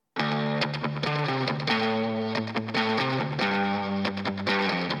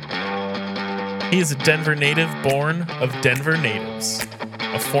He is a Denver native born of Denver natives,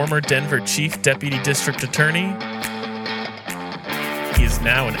 a former Denver Chief Deputy District Attorney. He is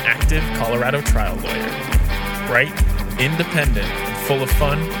now an active Colorado trial lawyer. Bright, independent, and full of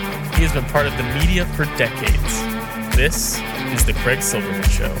fun, he has been part of the media for decades. This is The Craig Silverman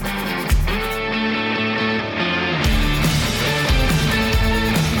Show.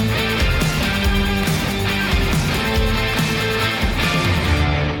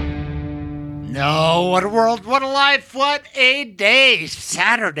 No, what a world, what a life, what a day.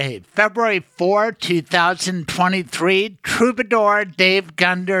 Saturday, February 4, 2023, Troubadour Dave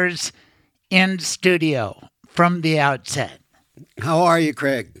Gunders in studio from the outset. How are you,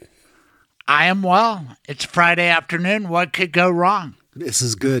 Craig? I am well. It's Friday afternoon. What could go wrong? This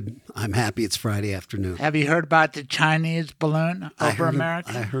is good. I'm happy it's Friday afternoon. Have you heard about the Chinese balloon over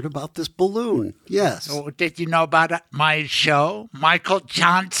America? I heard about this balloon, yes. Oh, did you know about my show? Michael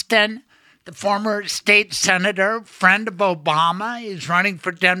Johnston, the former state senator, friend of Obama. He's running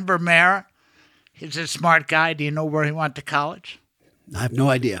for Denver mayor. He's a smart guy. Do you know where he went to college? I have no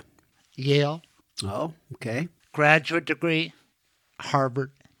idea. Yale. Oh, okay. Graduate degree,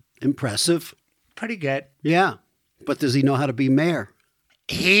 Harvard. Impressive. Pretty good. Yeah. But does he know how to be mayor?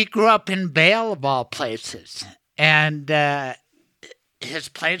 He grew up in Vail, of all places. And his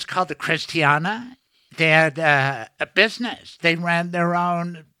place called the Christiana. They had a business. They ran their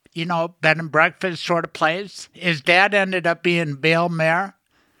own, bed and breakfast sort of place. His dad ended up being Vail mayor.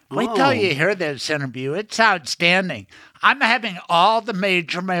 Wait till you hear this interview. It's outstanding. I'm having all the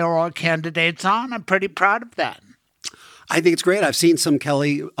major mayoral candidates on. I'm pretty proud of that. I think it's great. I've seen some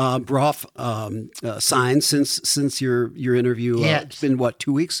Kelly Broff signs since your interview. Yes. It's been,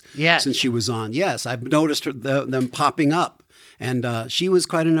 2 weeks since she was on? Yes, I've noticed them popping up. And she was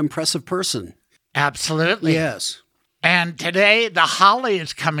quite an impressive person. Absolutely. Yes. And today, The Holly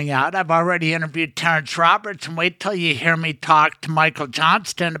is coming out. I've already interviewed Terrence Roberts, and wait till you hear me talk to Michael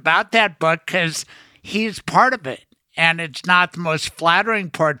Johnston about that book, because he's part of it. And it's not the most flattering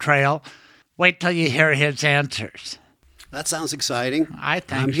portrayal. Wait till you hear his answers. That sounds exciting. I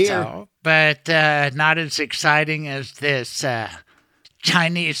think I'm here. so. But not as exciting as this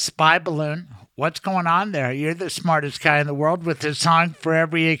Chinese spy balloon. What's going on there? You're the smartest guy in the world with a song for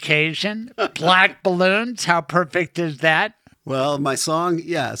every occasion. Black balloons, how perfect is that? Well, my song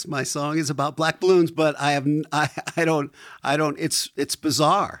is about black balloons, but I don't, it's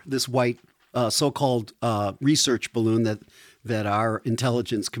bizarre, this white so-called research balloon that our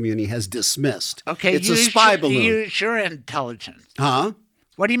intelligence community has dismissed. Okay, it's a spy balloon. Use your intelligence. Huh?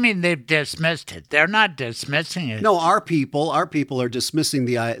 What do you mean they've dismissed it? They're not dismissing it. No, our people are dismissing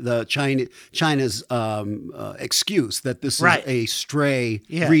the China's excuse that this is a stray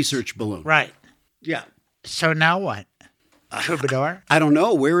research balloon. Right. Yeah. So now what? Troubadour? I don't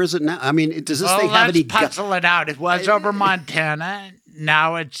know. Where is it now? I mean, does this thing have any... Let's puzzle it out. It was over Montana.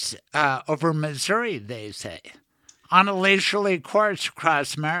 Now it's over Missouri, they say, on a leisurely course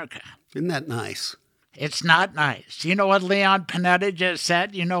across America. Isn't that nice? It's not nice. You know what Leon Panetta just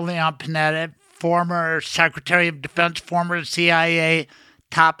said? You know Leon Panetta, former Secretary of Defense, former CIA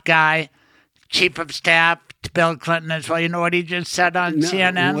top guy, chief of staff to Bill Clinton as well. You know what he just said on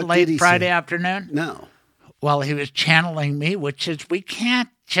CNN late Friday afternoon? No. Well, he was channeling me, which is we can't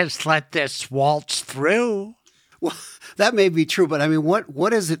just let this waltz through. Well, that may be true, but I mean,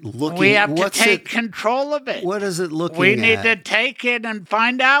 what is it looking at? We have to take control of it. What is it looking at? We need to take it and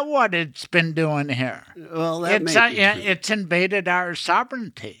find out what it's been doing here. Well, that may be true. It's invaded our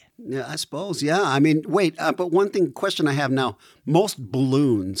sovereignty. Yeah, I suppose. Yeah. I mean, wait, but question I have now, most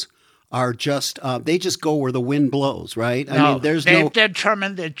balloons are just, they just go where the wind blows, right? I mean, they've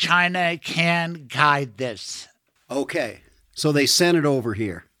determined that China can guide this. Okay. So they sent it over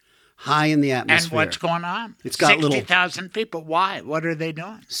here. High in the atmosphere. And what's going on? It's got 60,000 feet, but why? What are they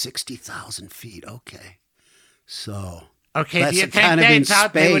doing? 60,000 feet, okay. So. Okay, do you think they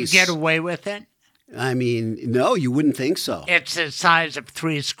thought they would get away with it? I mean, no, you wouldn't think so. It's the size of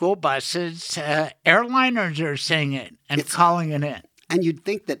 3 school buses. Airliners are seeing it and calling it in. And you'd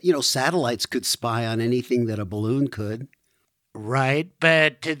think that, satellites could spy on anything that a balloon could. Right,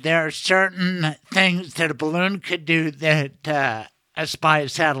 but there are certain things that a balloon could do that a spy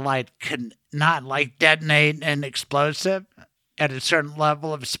satellite could not, like detonate an explosive at a certain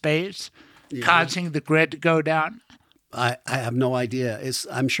level of space, causing the grid to go down. I have no idea.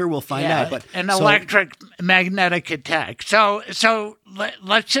 I'm sure we'll find out. But electromagnetic attack. So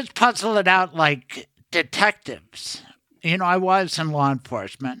let's just puzzle it out like detectives. I was in law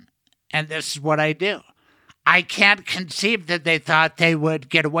enforcement, and this is what I do. I can't conceive that they thought they would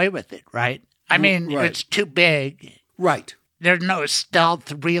get away with it, right? I mean, It's too big. Right. There's no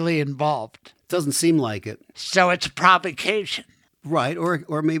stealth really involved. Doesn't seem like it. So it's a provocation. Right,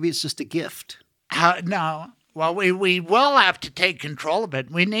 or maybe it's just a gift. No. Well, we will have to take control of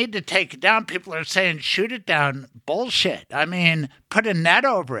it. We need to take it down. People are saying, shoot it down. Bullshit. I mean, put a net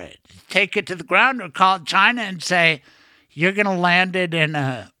over it. Take it to the ground or call China and say, you're going to land it in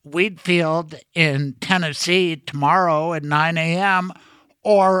a wheat field in Tennessee tomorrow at 9 a.m.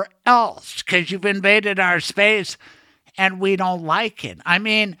 or else, because you've invaded our space and we don't like it. I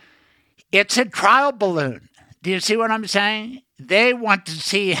mean, it's a trial balloon. Do you see what I'm saying? They want to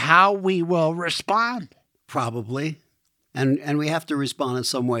see how we will respond. Probably, and we have to respond in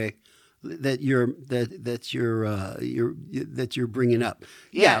some way that you're bringing up.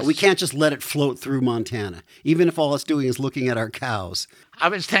 Yes. Yeah, we can't just let it float through Montana, even if all it's doing is looking at our cows. I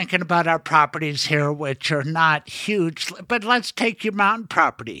was thinking about our properties here, which are not huge, but let's take your mountain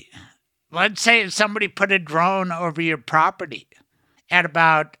property. Let's say somebody put a drone over your property at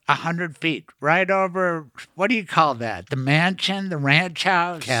about 100 feet, right over, what do you call that? The mansion, the ranch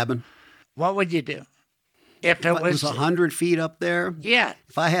house? Cabin. What would you do? If it was 100 feet up there? Yeah.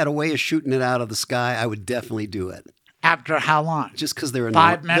 If I had a way of shooting it out of the sky, I would definitely do it. After how long? Just because they're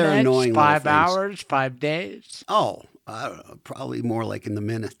 5 minutes, they're annoying 5 little things. hours, 5 days? Oh, I don't know, probably more like in the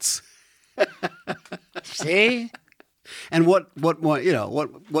minutes. See? And what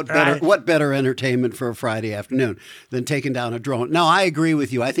better entertainment for a Friday afternoon than taking down a drone? No, I agree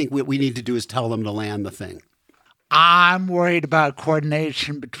with you. I think what we need to do is tell them to land the thing. I'm worried about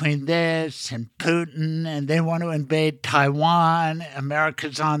coordination between this and Putin, and they want to invade Taiwan.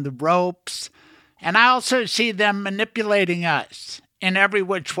 America's on the ropes. And I also see them manipulating us in every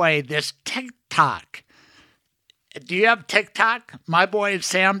which way. This TikTok. Do you have TikTok? My boy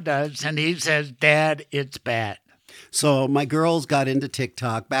Sam does, and he says, Dad, it's bad. So my girls got into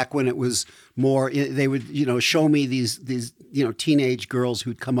TikTok back when it was more. They would, show me these, teenage girls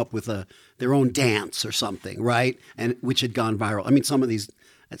who'd come up with their own dance or something, right? And which had gone viral. I mean, some of these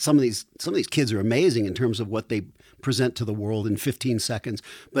kids are amazing in terms of what they present to the world in 15 seconds.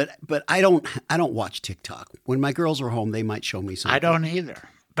 But I don't watch TikTok. When my girls are home, they might show me something. I don't either.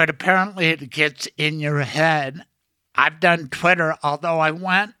 But apparently it gets in your head. I've done Twitter, although I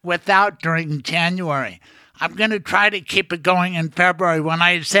went without during January. I'm going to try to keep it going in February. When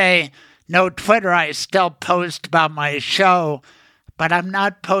I say no Twitter, I still post about my show, but I'm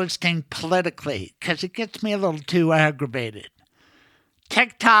not posting politically because it gets me a little too aggravated.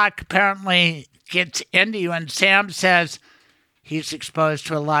 TikTok apparently gets into you, and Sam says he's exposed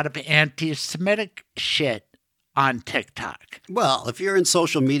to a lot of anti-Semitic shit on TikTok. Well, if you're in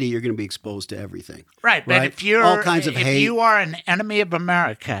social media, you're going to be exposed to everything. Right, but if you're all kinds of hate. If you are an enemy of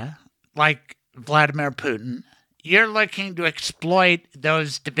America, like Vladimir Putin, you're looking to exploit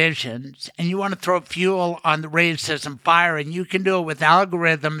those divisions and you want to throw fuel on the racism fire, and you can do it with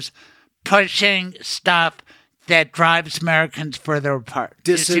algorithms pushing stuff that drives Americans further apart.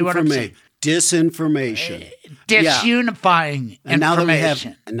 Do you see what I'm saying? Disinformation. Disunifying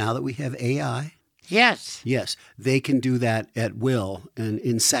information. And now that we have AI, yes, they can do that at will and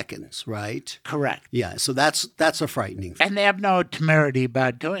in seconds, right? Correct. Yeah, so that's a frightening thing. And they have no temerity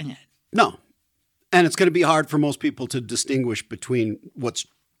about doing it. No. And it's going to be hard for most people to distinguish between what's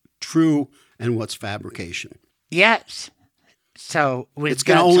true and what's fabrication. Yes. So it's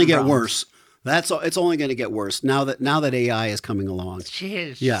going to only get worse. It's only going to get worse now that AI is coming along.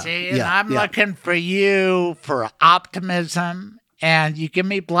 Jeez. Yeah. See, and I'm looking for you for optimism, and you give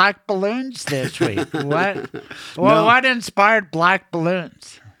me black balloons this week. What? Well, what inspired black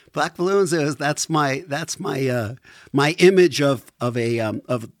balloons? Black balloons that's my image of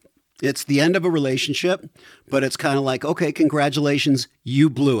it's the end of a relationship, but it's kind of like, okay, congratulations,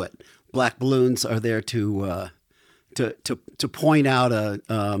 you blew it. Black balloons are there to point out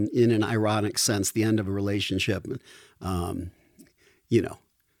in an ironic sense the end of a relationship,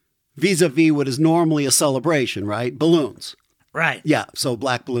 vis-a-vis what is normally a celebration, right? Balloons. Right. Yeah. So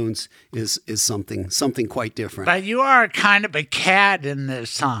black balloons is something quite different. But you are kind of a cad in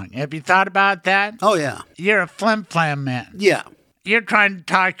this song. Have you thought about that? Oh yeah. You're a flim-flam man. Yeah. You're trying to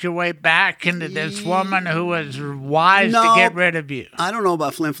talk your way back into this woman who was wise to get rid of you. I don't know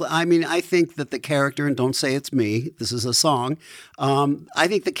about flim-flam. I mean, I think that the character, and don't say it's me, this is a song. I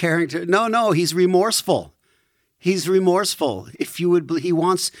think the character, no, he's remorseful. He's remorseful. If you would,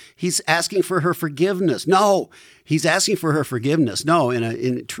 he's asking for her forgiveness. No, he's asking for her forgiveness. No,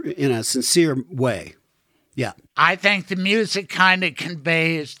 in a sincere way. Yeah. I think the music kind of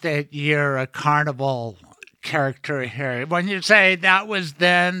conveys that you're a carnival character here. When you say that was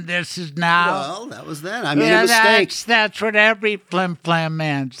then, this is now. Well, that was then. I made a mistake. That's what every flim-flam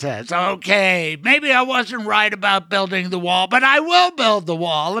man says. Okay, maybe I wasn't right about building the wall, but I will build the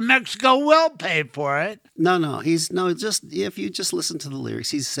wall, and Mexico will pay for it. No. Just if you just listen to the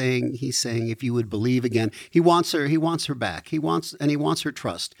lyrics, he's saying if you would believe again, he wants her back. He wants her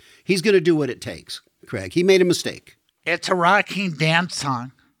trust. He's going to do what it takes, Craig. He made a mistake. It's a rocking dance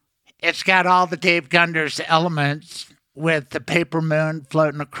song. It's got all the Dave Gunders elements with the paper moon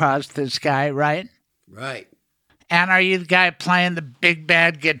floating across the sky, right? Right. And are you the guy playing the big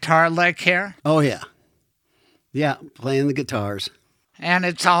bad guitar lick here? Oh, yeah. Yeah, playing the guitars. And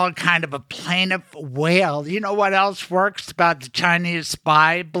it's all kind of a plaintive wail. You know what else works about the Chinese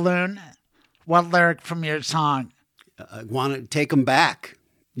spy balloon? What lyric from your song? I want to take them back.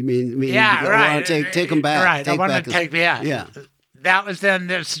 You mean yeah, right. I want to take them back. Right, I want to take, yeah. That was then,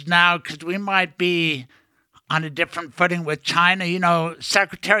 this is now, because we might be on a different footing with China. You know,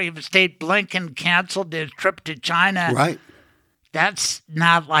 Secretary of State Blinken canceled his trip to China. Right. That's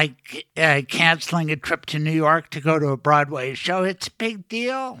not like canceling a trip to New York to go to a Broadway show. It's a big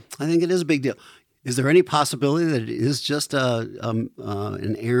deal. I think it is a big deal. Is there any possibility that it is just an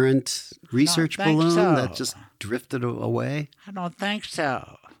errant research balloon that just drifted away? I don't think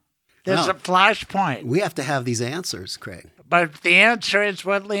so. There's a flashpoint. We have to have these answers, Craig. But the answer is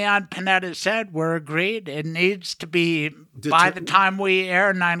what Leon Panetta said. We're agreed. It needs to be, by the time we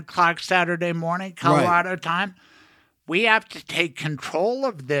air, 9 o'clock Saturday morning, Colorado time, we have to take control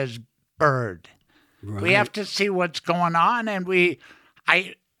of this bird. Right. We have to see what's going on, and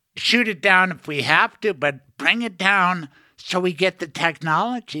I shoot it down if we have to, but bring it down so we get the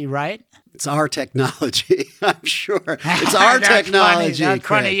technology, right? It's our technology, I'm sure. It's our technology. That's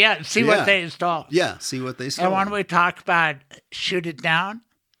funny. Yeah, see what they install. Yeah, see what they install. And when we talk about shoot it down,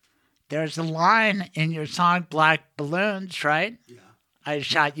 there's a line in your song Black Balloons, right? Yeah. I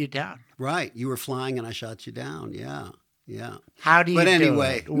shot you down. Right. You were flying and I shot you down. Yeah. How do you do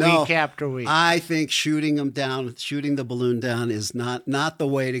it? No, week after week? I think shooting the balloon down is not the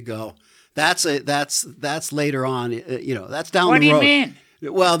way to go. That's later on. That's down the road. What do you mean?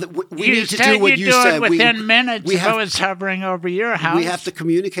 Well, we need to do what you said. Within minutes, if I was hovering over your house. We have to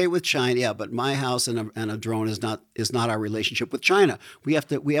communicate with China. Yeah, but my house and a drone is not our relationship with China. We have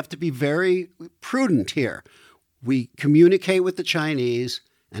to be very prudent here. We communicate with the Chinese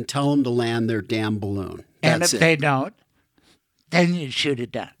and tell them to land their damn balloon. And if they don't, then you shoot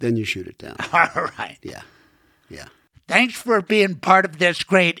it down. All right. Yeah. Thanks for being part of this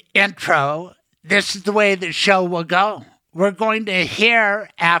great intro. This is the way the show will go. We're going to hear,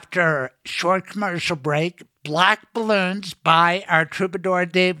 after short commercial break, Black Balloons by our troubadour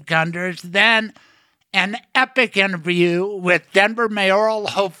Dave Gunders, then an epic interview with Denver mayoral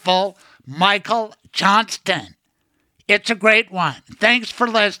hopeful Michael Johnston. It's a great one. Thanks for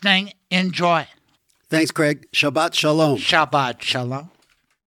listening. Enjoy. Thanks, Craig. Shabbat shalom. Shabbat shalom.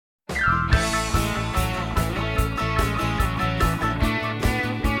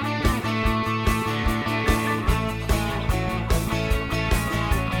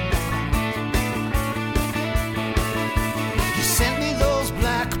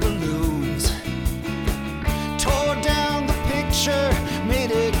 Made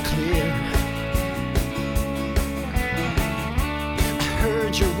it clear. I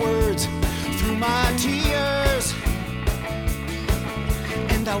heard your words through my tears,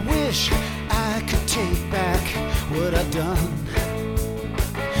 and I wish I could take back what I've done.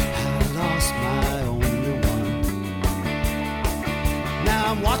 I lost my only one.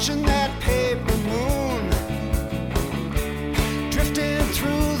 Now I'm watching that paper moon drifting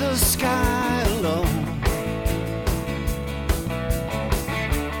through the sky alone,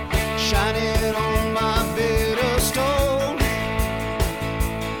 shining on my bed of stone,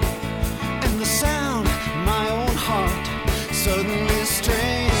 and the sound of my own heart suddenly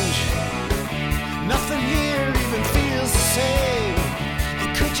strange. Nothing here even feels the same.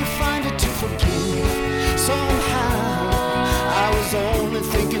 And could you find it to forgive? Somehow I was only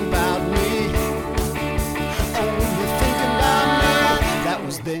thinking about me, only thinking about me. That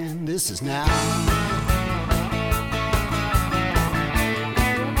was then, this is now.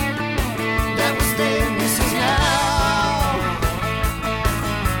 This is now.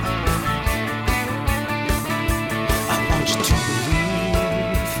 I want you to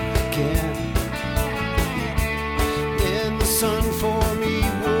believe again. And the sun for me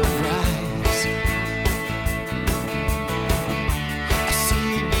would rise. I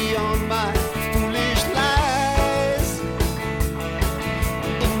see beyond my foolish lies.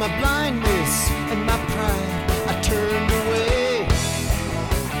 In my blindness and my pride, I turned away.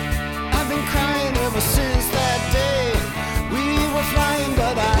 I've been crying ever since that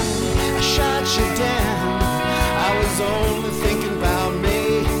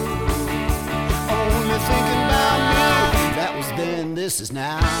this is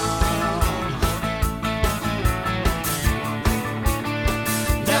now.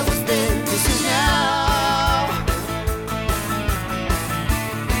 That was then, this is now.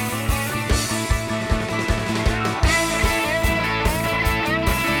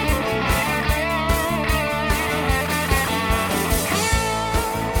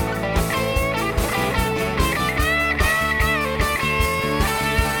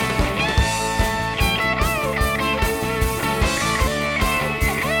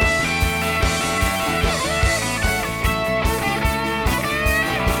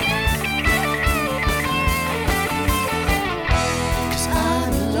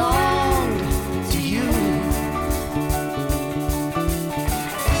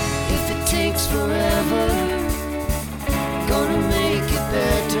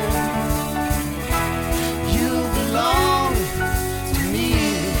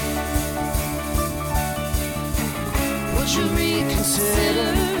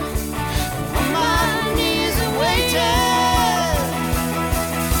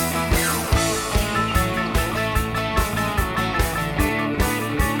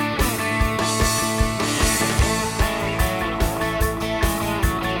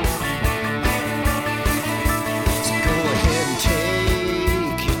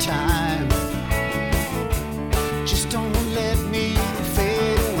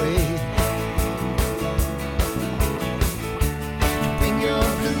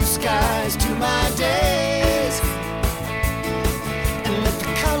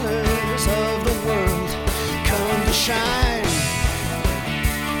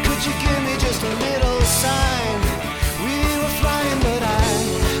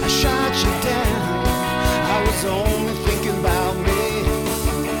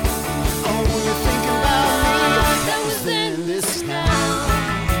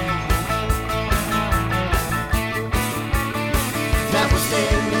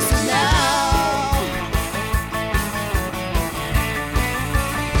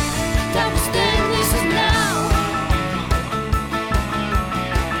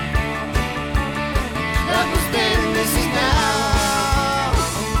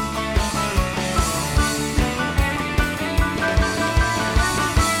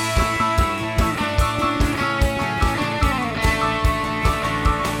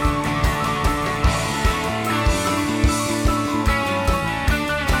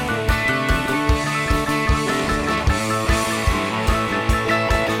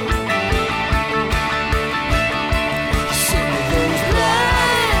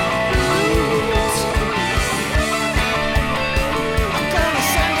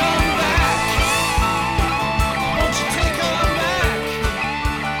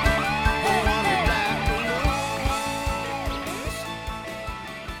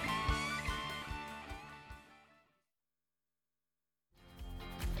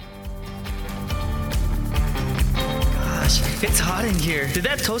 It's hot in here. Did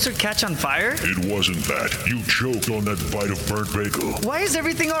that toaster catch on fire? It wasn't that. You choked on that bite of burnt bagel. Why is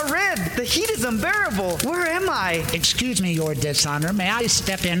everything all red? The heat is unbearable. Where am I? Excuse me, Your Dishonor. May I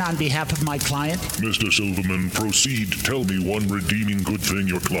step in on behalf of my client? Mr. Silverman, proceed. Tell me one redeeming good thing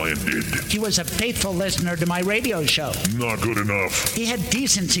your client did. He was a faithful listener to my radio show. Not good enough. He had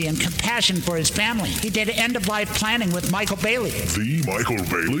decency and compassion for his family. He did end-of-life planning with Michael Bailey. The Michael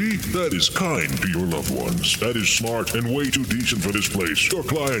Bailey? That is kind to your loved ones. That is smart and way too decent for this place. Your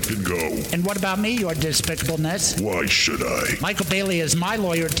client can go. And what about me, Your Despicableness? Why should I? Michael Bailey is my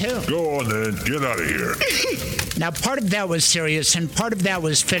lawyer, too. Go on then. Get out of here. Now, part of that was serious and part of that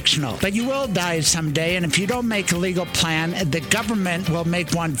was fictional. But you will die someday, and if you don't make a legal plan, the government will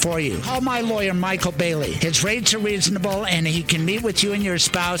make one for you. Call my lawyer, Michael Bailey. His rates are reasonable, and he can meet with you and your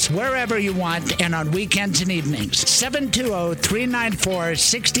spouse wherever you want and on weekends and evenings.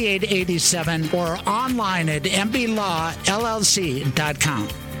 720-394-6887 or online at mblawllc.com.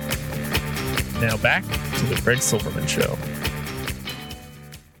 Now back to the Craig Silverman Show.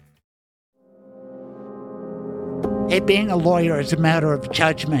 Hey, being a lawyer is a matter of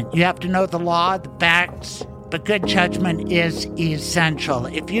judgment. You have to know the law, the facts, but good judgment is essential.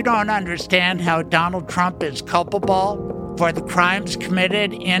 If you don't understand how Donald Trump is culpable for the crimes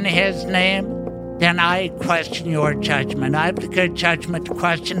committed in his name, then I question your judgment. I have the good judgment to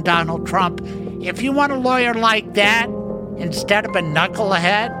question Donald Trump. If you want a lawyer like that, instead of a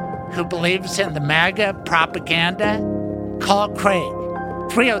knucklehead who believes in the MAGA propaganda, call Craig.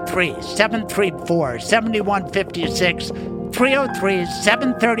 303-734-7156.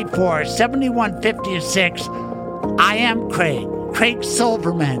 303-734-7156. I am Craig. Craig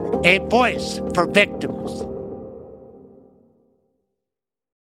Silverman, a voice for victims.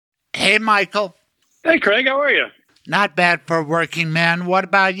 Hey, Michael. Hey, Craig, how are you? Not bad for a working man. What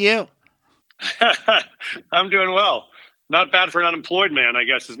about you? I'm doing well. Not bad for an unemployed man, I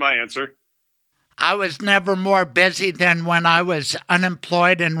guess, is my answer. I was never more busy than when I was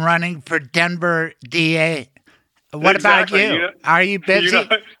unemployed and running for Denver DA. What Exactly. about you? Are you busy?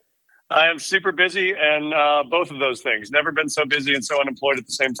 I am super busy, and both of those things. Never been so busy and so unemployed at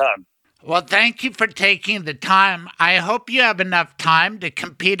the same time. Well, thank you for taking the time. I hope you have enough time to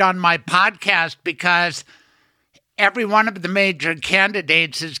compete on my podcast because every one of the major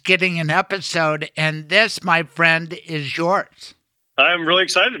candidates is getting an episode, and this, my friend, is yours. I'm really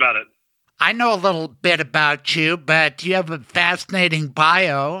excited about it. I know a little bit about you, but you have a fascinating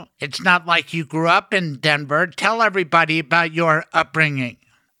bio. It's not like you grew up in Denver. Tell everybody about your upbringing.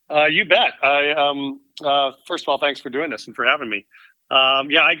 You bet. First of all, thanks for doing this and for having me.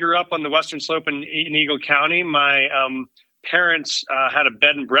 I grew up on the Western Slope in Eagle County. My parents had a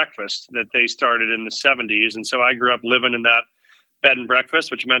bed and breakfast that they started in the 70s. And so I grew up living in that bed and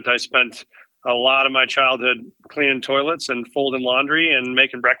breakfast, which meant I spent a lot of my childhood cleaning toilets and folding laundry and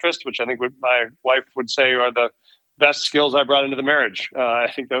making breakfast, which I think my wife would say are the best skills I brought into the marriage.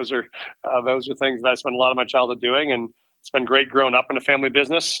 I think those are things that I spent a lot of my childhood doing, and it's been great growing up in a family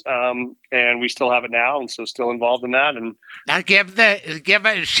business. And we still have it now, and so still involved in that. And now give it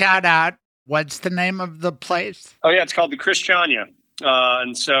a shout out. What's the name of the place? Oh yeah, it's called the Christiania,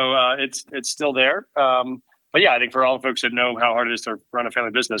 and so it's still there. But yeah, I think for all the folks that know how hard it is to run a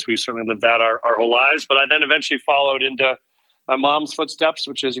family business, we've certainly lived that our whole lives. But I then eventually followed into my mom's footsteps,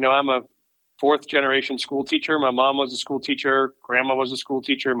 which is, I'm a fourth generation school teacher. My mom was a school teacher. Grandma was a school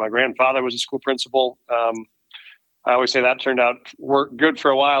teacher. My grandfather was a school principal. I always say that turned out good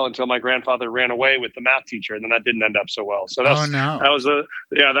for a while until my grandfather ran away with the math teacher, and then that didn't end up so well. So that was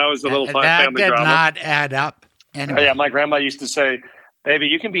a little fun family drama. That did not add up. Anyway. Yeah, my grandma used to say, "Baby,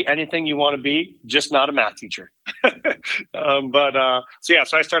 you can be anything you want to be, just not a math teacher." So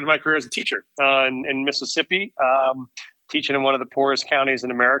I started my career as a teacher in Mississippi, teaching in one of the poorest counties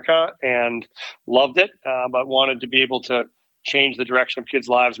in America, and loved it, but wanted to be able to change the direction of kids'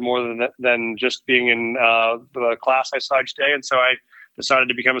 lives more than just being in the class I saw each day. And so I decided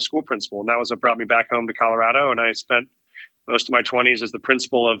to become a school principal, and that was what brought me back home to Colorado. And I spent most of my 20s as the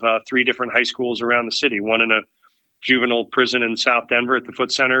principal of 3 different high schools around the city, one in a juvenile prison in South Denver at the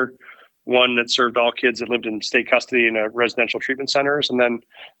Foot Center, one that served all kids that lived in state custody in residential treatment centers, and then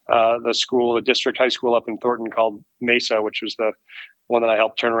the district high school up in Thornton called Mesa, which was the one that I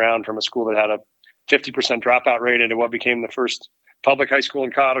helped turn around from a school that had a 50% dropout rate into what became the first public high school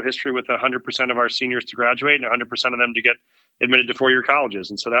in Colorado history, with 100% of our seniors to graduate and 100% of them to get admitted to 4-year colleges.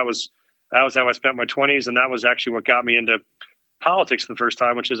 And so that was how I spent my 20s. And that was actually what got me into politics the first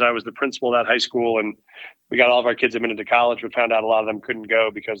time, which is I was the principal of that high school, and we got all of our kids admitted to college, but found out a lot of them couldn't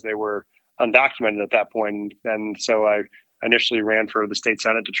go because they were undocumented at that point. And so I initially ran for the state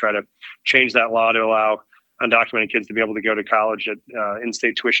Senate to try to change that law to allow undocumented kids to be able to go to college at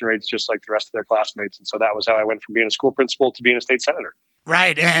in-state tuition rates just like the rest of their classmates. And so that was how I went from being a school principal to being a state senator.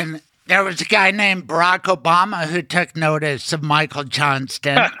 Right. And there was a guy named Barack Obama who took notice of Michael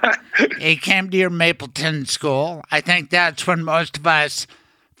Johnston. He came to your Mapleton school. I think that's when most of us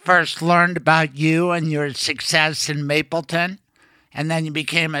first learned about you and your success in Mapleton. And then you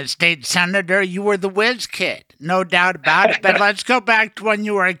became a state senator. You were the whiz kid, no doubt about it. But let's go back to when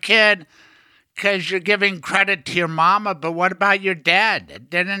you were a kid, because you're giving credit to your mama, but what about your dad?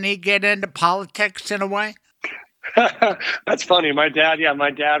 Didn't he get into politics in a way? That's funny. My dad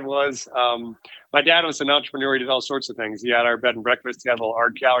was an entrepreneur. He did all sorts of things. He had our bed and breakfast. He had a little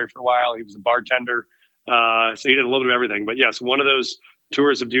art gallery for a while. He was a bartender. So he did a little bit of everything. But yes, one of those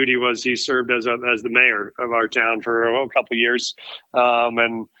tours of duty was he served as the mayor of our town for a couple of years.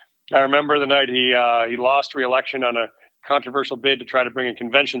 And I remember the night he lost re-election on a controversial bid to try to bring a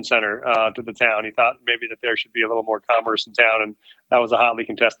convention center to the town. He thought maybe that there should be a little more commerce in town, and that was a hotly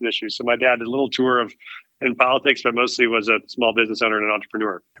contested issue. So my dad did a little tour in politics, but mostly was a small business owner and an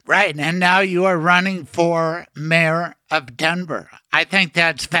entrepreneur. Right, and now you are running for mayor of Denver. I think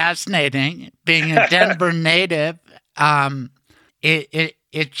that's fascinating. Being a Denver native,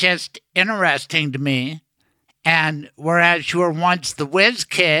 it's just interesting to me. And whereas you were once the whiz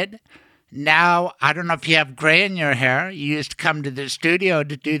kid, now, I don't know if you have gray in your hair. You used to come to the studio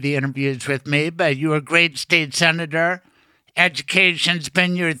to do the interviews with me, but you were a great state senator. Education's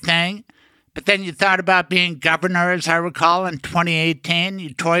been your thing. But then you thought about being governor, as I recall, in 2018.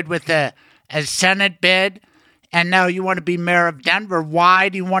 You toyed with a Senate bid, and now you want to be mayor of Denver. Why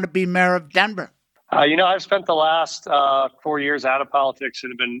do you want to be mayor of Denver? I've spent the last 4 years out of politics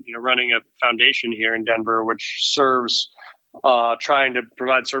and have been running a foundation here in Denver, which serves trying to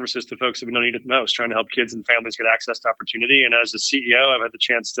provide services to folks who don't need it the most, trying to help kids and families get access to opportunity. And as a CEO, I've had the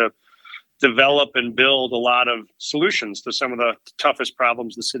chance to develop and build a lot of solutions to some of the toughest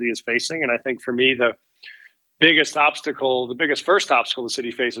problems the city is facing. And I think for me, the biggest first obstacle the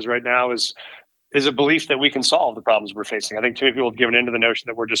city faces right now is a belief that we can solve the problems we're facing. I think too many people have given into the notion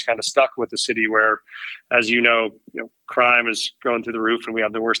that we're just kind of stuck with the city where, as you know, crime is going through the roof and we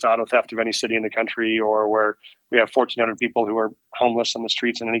have the worst auto theft of any city in the country, or where we have 1,400 people who are homeless on the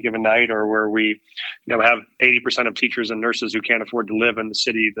streets on any given night, or where we have 80% of teachers and nurses who can't afford to live in the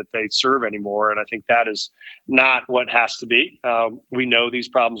city that they serve anymore. And I think that is not what has to be. We know these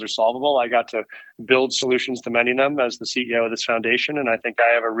problems are solvable. I got to build solutions to many of them as the CEO of this foundation. And I think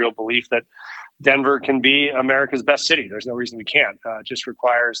I have a real belief that Denver can be America's best city. There's no reason we can't. It just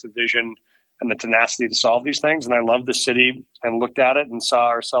requires the vision and the tenacity to solve these things. And I love the city and looked at it and saw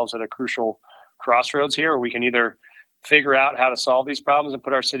ourselves at a crucial crossroads here where we can either figure out how to solve these problems and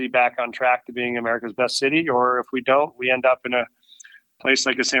put our city back on track to being America's best city, or if we don't, we end up in a place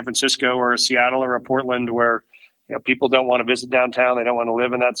like a San Francisco or a Seattle or a Portland where people don't want to visit downtown. They don't want to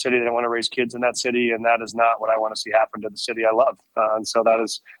live in that city. They don't want to raise kids in that city. And that is not what I want to see happen to the city I love. And so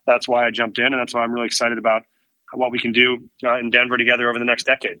that's why I jumped in. And that's why I'm really excited about what we can do in Denver together over the next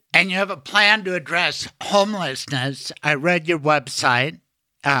decade. And you have a plan to address homelessness. I read your website.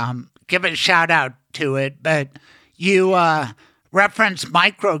 Give a shout out to it. But you reference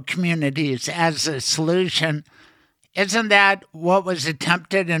micro communities as a solution. Isn't that what was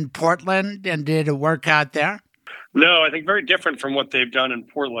attempted in Portland? And did it work out there? No, I think very different from what they've done in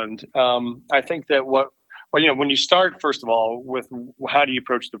Portland. I think that when you start, first of all, with how do you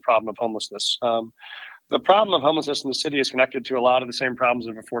approach the problem of homelessness? The problem of homelessness in the city is connected to a lot of the same problems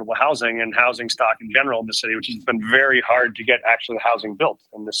of affordable housing and housing stock in general in the city, which has been very hard to get actually housing built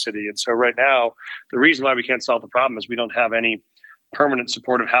in this city. And so right now, the reason why we can't solve the problem is we don't have any permanent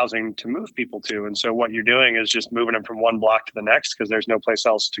supportive housing to move people to. And so what you're doing is just moving them from one block to the next because there's no place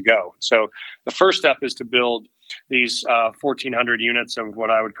else to go. So the first step is to build these 1,400 units of what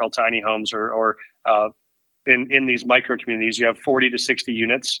I would call tiny homes or in these micro communities. You have 40 to 60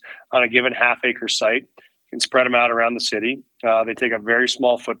 units on a given half-acre site. You can spread them out around the city. They take up very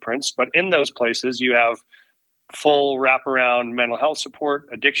small footprints, but in those places you have full wraparound mental health support,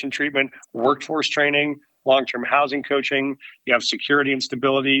 addiction treatment, workforce training, long-term housing coaching. You have security and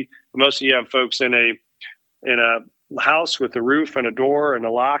stability. Mostly you have folks in a house with a roof and a door and a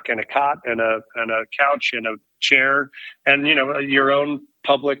lock and a cot and a couch and a chair and your own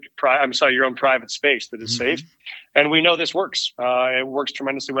your own private space that is safe. And we know this works. It works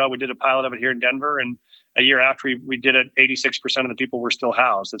tremendously well. We did a pilot of it here in Denver, and a year after we did it, 86% of the people were still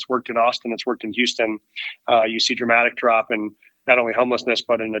housed. It's worked in Austin. It's worked in Houston. You see dramatic drop in not only homelessness,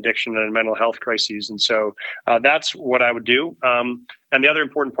 but in addiction and mental health crises. And so that's what I would do. And the other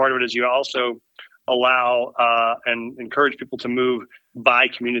important part of it is you also allow and encourage people to move by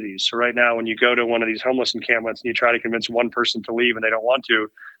communities. So right now, when you go to one of these homeless encampments and you try to convince one person to leave and they don't want to,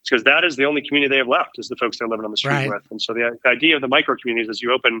 it's because that is the only community they have left is the folks they're living on the street with. And so the idea of the micro communities is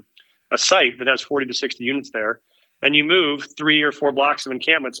you open a site that has 40 to 60 units there, and you move 3 or 4 blocks of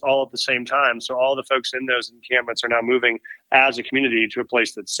encampments all at the same time. So all the folks in those encampments are now moving as a community to a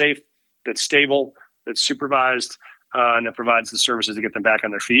place that's safe, that's stable, that's supervised, and that provides the services to get them back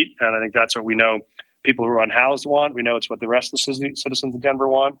on their feet. And I think that's what we know people who are unhoused want. We know it's what the rest of the citizens of Denver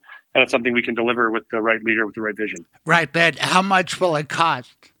want. And it's something we can deliver with the right leader, with the right vision. Right, but how much will it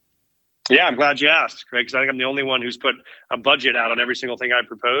cost? Yeah, I'm glad you asked, Craig, because I think I'm the only one who's put a budget out on every single thing I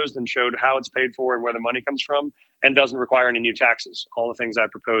proposed and showed how it's paid for and where the money comes from and doesn't require any new taxes. All the things I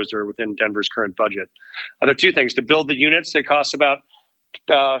proposed are within Denver's current budget. There are 2 things. To build the units, it costs about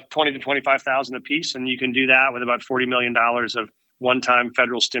 $20,000 to $25,000 a piece, and you can do that with about $40 million of one-time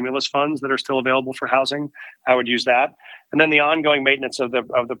federal stimulus funds that are still available for housing. I would use that. And then the ongoing maintenance of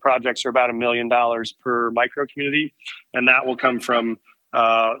the projects are about $1 million per micro community, and that will come from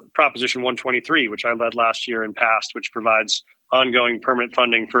Proposition 123, which I led last year and passed, which provides ongoing permanent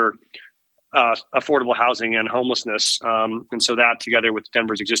funding for affordable housing and homelessness. And so that, together with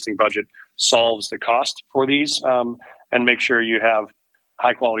Denver's existing budget, solves the cost for these and make sure you have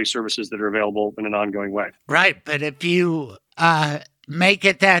high-quality services that are available in an ongoing way. Right, but if you make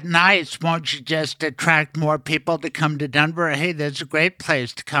it that nice, won't you just attract more people to come to Denver? Hey, there's a great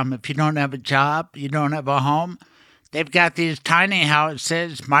place to come. If you don't have a job, you don't have a home, they've got these tiny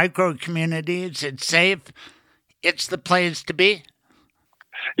houses, micro communities. It's safe. It's the place to be.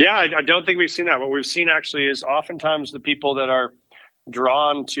 Yeah, I don't think we've seen that. What we've seen actually is oftentimes the people that are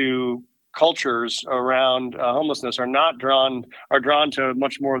drawn to cultures around homelessness are drawn to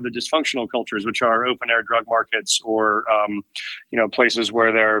much more of the dysfunctional cultures, which are open air drug markets or places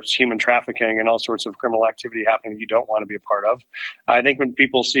where there's human trafficking and all sorts of criminal activity happening that you don't want to be a part of. I think when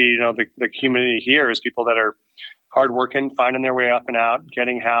people see the community here is people that are hardworking, finding their way up and out,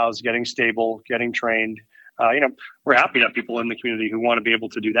 getting housed, getting stable, getting trained. We're happy to have people in the community who want to be able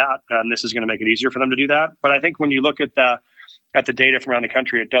to do that, and this is going to make it easier for them to do that. But I think when you look at the data from around the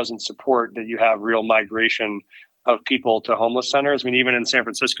country, it doesn't support that you have real migration of people to homeless centers. I mean, even in San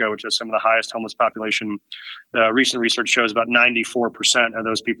Francisco, which has some of the highest homeless population, recent research shows about 94% of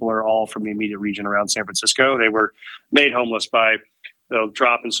those people are all from the immediate region around San Francisco. They were made homeless by the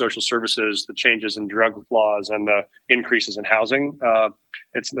drop in social services, the changes in drug laws, and the increases in housing.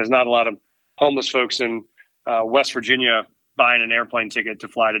 There's not a lot of homeless folks in West Virginia buying an airplane ticket to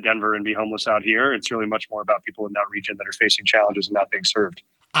fly to Denver and be homeless out here. It's really much more about people in that region that are facing challenges and not being served.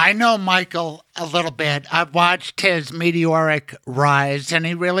 I know Michael a little bit. I've watched his meteoric rise, and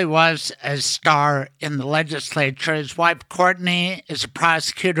he really was a star in the legislature. His wife, Courtney, is a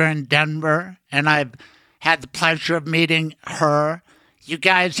prosecutor in Denver, and I've had the pleasure of meeting her. You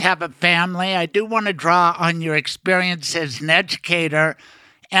guys have a family. I do want to draw on your experience as an educator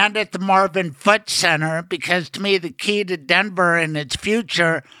and at the Marvin Foote Center, because to me the key to Denver and its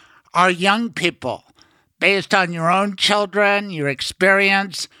future are young people. Based on your own children, your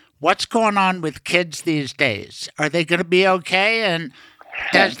experience, what's going on with kids these days? Are they going to be okay? And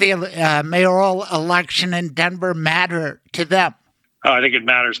does the mayoral election in Denver matter to them? I think it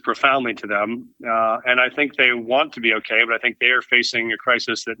matters profoundly to them. And I think they want to be okay, but I think they are facing a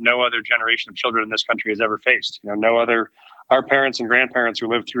crisis that no other generation of children in this country has ever faced. Our parents and grandparents who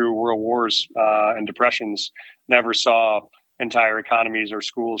lived through world wars and depressions never saw entire economies or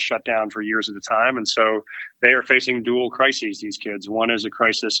schools shut down for years at a time. And so they are facing dual crises, these kids. One is a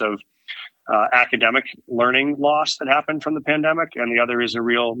crisis of academic learning loss that happened from the pandemic, and the other is a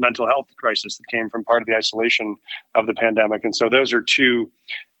real mental health crisis that came from part of the isolation of the pandemic. And so those are two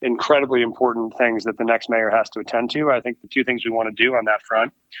incredibly important things that the next mayor has to attend to. I think the two things we want to do on that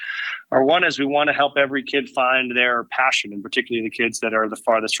front are, one is we want to help every kid find their passion, and particularly the kids that are the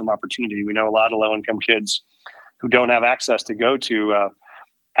farthest from opportunity. We know a lot of low-income kids who don't have access to go to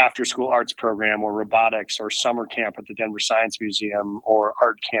after-school arts program or robotics or summer camp at the Denver Science Museum or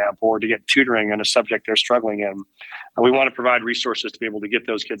art camp, or to get tutoring in a subject they're struggling in. And we want to provide resources to be able to get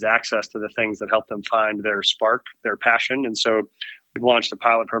those kids access to the things that help them find their spark, their passion. And so we launched a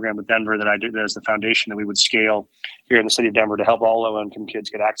pilot program with Denver that I did as the foundation that we would scale here in the city of Denver to help all low-income kids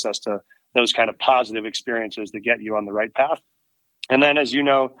get access to those kind of positive experiences that get you on the right path. And then, as you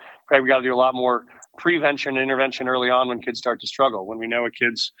know, Craig, we got to do a lot more prevention and intervention early on when kids start to struggle. When we know a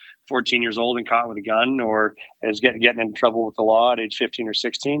kid's 14 years old and caught with a gun or is getting in trouble with the law at age 15 or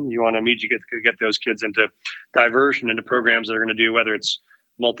 16, you want to immediately get those kids into diversion, into programs that are going to do, whether it's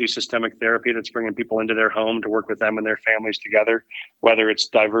multi-systemic therapy that's bringing people into their home to work with them and their families together, whether it's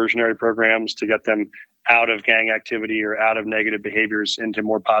diversionary programs to get them out of gang activity or out of negative behaviors into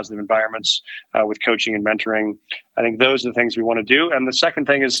more positive environments with coaching and mentoring. I think those are the things we want to do. And the second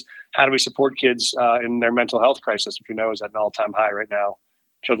thing is, how do we support kids in their mental health crisis, which we know is at an all-time high right now.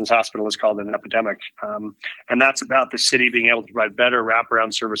 Children's Hospital is called an epidemic. And that's about the city being able to provide better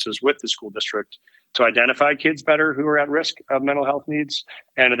wraparound services with the school district to identify kids better who are at risk of mental health needs,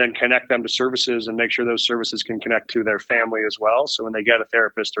 and to then connect them to services and make sure those services can connect to their family as well. So when they get a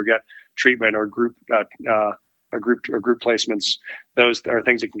therapist or get treatment or group placements, those are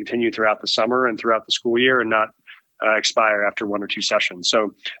things that can continue throughout the summer and throughout the school year and not expire after one or two sessions.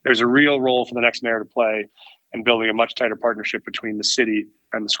 So there's a real role for the next mayor to play in building a much tighter partnership between the city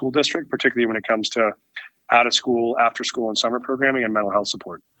and the school district, particularly when it comes to out of school, after school, and summer programming and mental health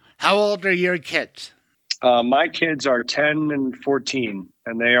support. How old are your kids? My kids are 10 and 14,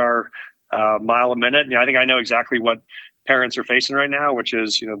 and they are a mile a minute. I think I know exactly what parents are facing right now, which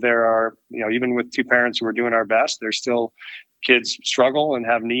is, there are, even with two parents who are doing our best, there's still kids struggle and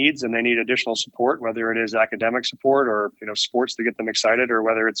have needs, and they need additional support, whether it is academic support or, sports to get them excited, or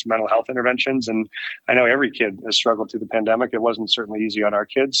whether it's mental health interventions. And I know every kid has struggled through the pandemic. It wasn't certainly easy on our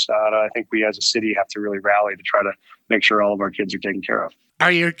kids. And I think we as a city have to really rally to try to make sure all of our kids are taken care of.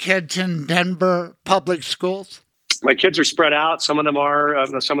 Are your kids in Denver public schools? My kids are spread out. Some of them are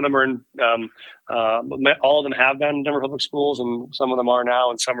in, all of them have been in Denver public schools, and some of them are now,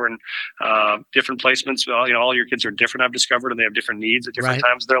 and some are in different placements. All your kids are different, I've discovered, and they have different needs at different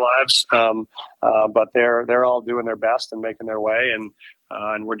times of their lives. But they're all doing their best and making their way, and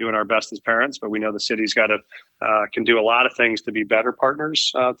we're doing our best as parents. But we know the city's can do a lot of things to be better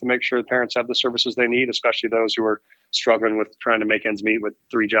partners to make sure the parents have the services they need, especially those who are struggling with trying to make ends meet with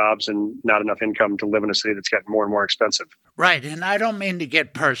 3 jobs and not enough income to live in a city that's getting more and more expensive. Right. And I don't mean to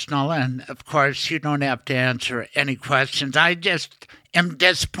get personal. And of course, you don't have to answer any questions. I just am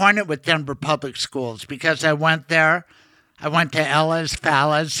disappointed with Denver Public Schools because I went there. I went to Ellis,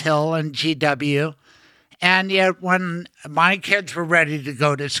 Fallis, Hill, and GW. And yet when my kids were ready to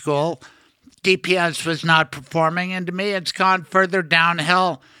go to school, DPS was not performing. And to me, it's gone further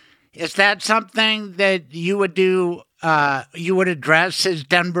downhill. Is that something that you would do, you would address as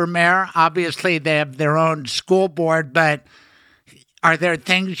Denver mayor? Obviously, they have their own school board, but are there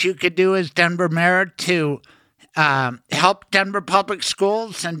things you could do as Denver mayor to help Denver Public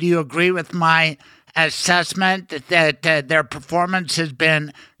Schools? And do you agree with my assessment that their performance has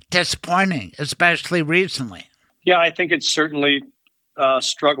been disappointing, especially recently? Yeah, I think it's certainly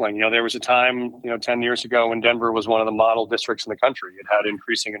struggling. There was a time, 10 years ago when Denver was one of the model districts in the country. It had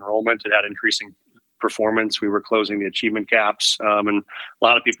increasing enrollment. It had increasing performance. We were closing the achievement gaps. And a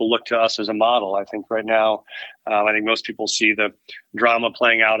lot of people look to us as a model. I think right now, I think most people see the drama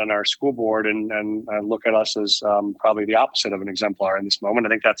playing out on our school board and look at us as probably the opposite of an exemplar in this moment. I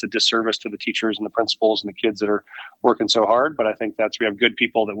think that's a disservice to the teachers and the principals and the kids that are working so hard. But I think we have good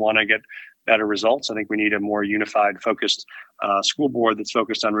people that want to get better results. I think we need a more unified, focused school board that's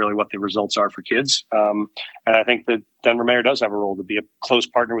focused on really what the results are for kids. And I think the Denver mayor does have a role to be a close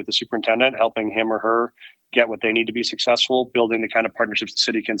partner with the superintendent, helping him or her get what they need to be successful, building the kind of partnerships the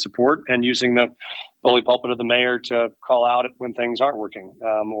city can support, and using the bully pulpit of the mayor to call out it when things aren't working,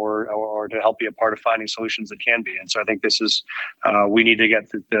 or to help be a part of finding solutions that can be. And so I think this is, we need to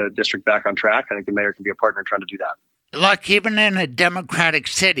get the district back on track. I think the mayor can be a partner trying to do that. Look, even in a Democratic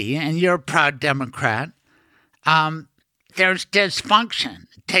city, and you're a proud Democrat, there's dysfunction.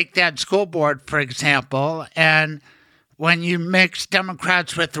 Take that school board, for example, and when you mix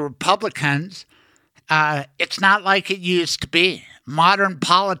Democrats with Republicans, it's not like it used to be. Modern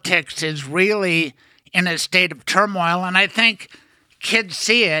politics is really in a state of turmoil, and I think kids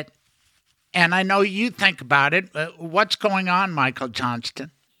see it, and I know you think about it. What's going on, Michael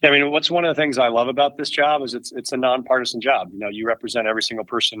Johnston? I mean, what's one of the things I love about this job is it's a nonpartisan job. You represent every single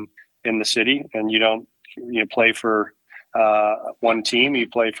person in the city, and you don't play for one team. You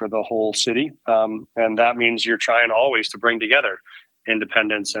play for the whole city, and that means you're trying always to bring together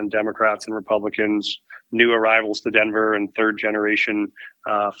independents and Democrats and Republicans, new arrivals to Denver and third generation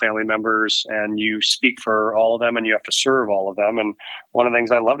family members, and you speak for all of them and you have to serve all of them. And one of the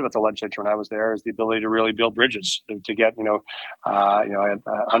things I loved about the legislature when I was there is the ability to really build bridges to get, I had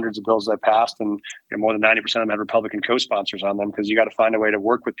hundreds of bills that passed, and more than 90% of them had Republican co-sponsors on them, because you got to find a way to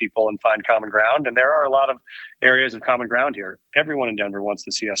work with people and find common ground. And there are a lot of areas of common ground here. Everyone in Denver wants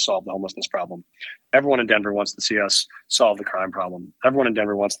to see us solve the homelessness problem. Everyone in Denver wants to see us solve the crime problem. Everyone in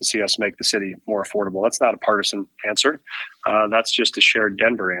Denver wants to see us make the city more affordable. That's not a partisan answer. That's just a shared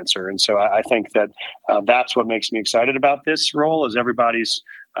Denver answer. And so I think that that's what makes me excited about this role, is everybody's,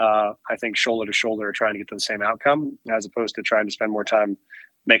 I think, shoulder to shoulder trying to get to the same outcome, as opposed to trying to spend more time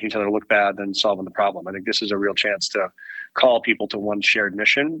making each other look bad than solving the problem. I think this is a real chance to call people to one shared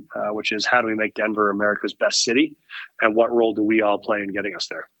mission, which is how do we make Denver America's best city, and what role do we all play in getting us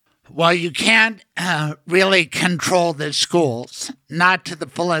there? Well, you can't really control the schools, not to the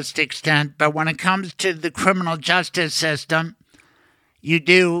fullest extent, but when it comes to the criminal justice system, you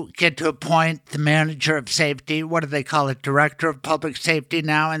do get to appoint the manager of safety. What do they call it? Director of public safety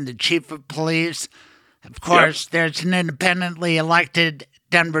now, and the chief of police. Of course, There's an independently elected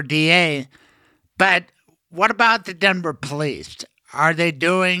Denver DA. But what about the Denver police? Are they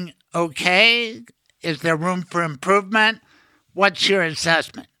doing okay? Is there room for improvement? What's your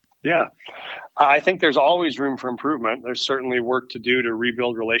assessment? Yeah, I think there's always room for improvement. There's certainly work to do to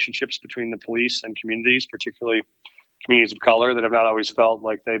rebuild relationships between the police and communities, particularly communities of color that have not always felt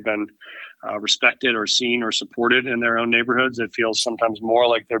like they've been respected or seen or supported in their own neighborhoods. It feels sometimes more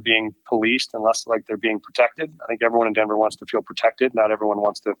like they're being policed and less like they're being protected. I think everyone in Denver wants to feel protected. Not everyone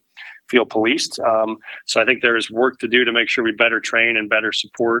wants to feel policed. So I think there's work to do to make sure we better train and better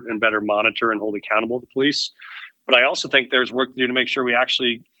support and better monitor and hold accountable the police. But I also think there's work to do to make sure we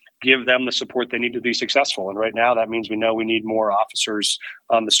actually give them the support they need to be successful. And right now, that means we know we need more officers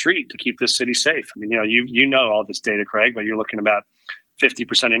on the street to keep this city safe. I mean, you know all this data, Craig, but you're looking about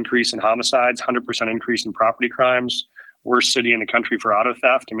 50% increase in homicides, 100% increase in property crimes, worst city in the country for auto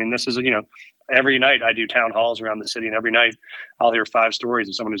theft. I mean, this is, every night I do town halls around the city, and every night I'll hear 5 stories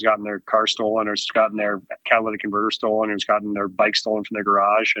of someone who's gotten their car stolen, or has gotten their catalytic converter stolen, or has gotten their bike stolen from their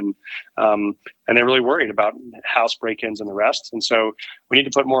garage. And they're really worried about house break-ins and the rest. And so we need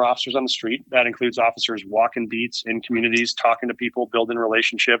to put more officers on the street. That includes officers walking beats in communities, talking to people, building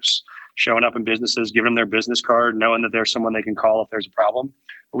relationships, showing up in businesses, giving them their business card, knowing that there's someone they can call if there's a problem.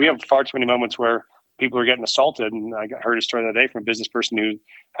 But we have far too many moments where people are getting assaulted. And I heard a story the other day from a business person who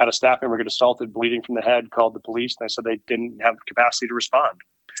had a staff member get assaulted, bleeding from the head, called the police. And they said they didn't have the capacity to respond.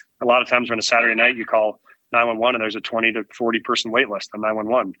 A lot of times on a Saturday night, you call 911 and there's a 20 to 40 person wait list on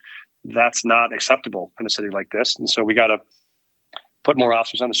 911. That's not acceptable in a city like this. And so we got to put more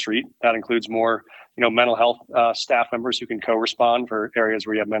officers on the street. That includes more, mental health staff members who can co-respond for areas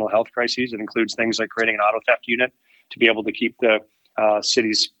where you have mental health crises. It includes things like creating an auto theft unit to be able to keep the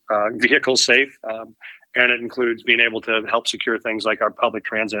city's vehicles safe. And it includes being able to help secure things like our public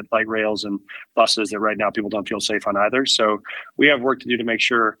transit, light rails and buses that right now people don't feel safe on either. So we have work to do to make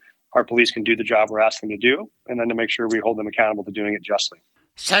sure our police can do the job we're asking them to do, and then to make sure we hold them accountable to doing it justly.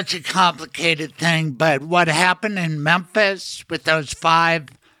 Such a complicated thing, but what happened in Memphis with those 5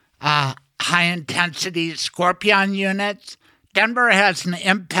 high-intensity Scorpion units, Denver has an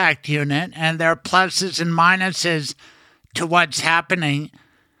impact unit, and there are pluses and minuses to what's happening.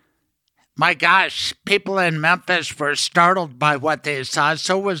 My gosh, people in Memphis were startled by what they saw.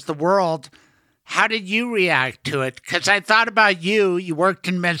 So was the world. How did you react to it? Because I thought about you. You worked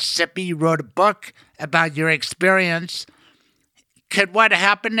in Mississippi. You wrote a book about your experience. Could what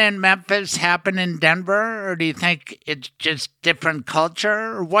happened in Memphis happen in Denver? Or do you think it's just different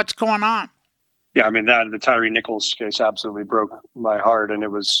culture? Or what's going on? Yeah, I mean, the Tyree Nichols case absolutely broke my heart. And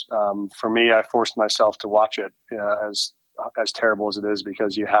it was, for me, I forced myself to watch it as terrible as it is,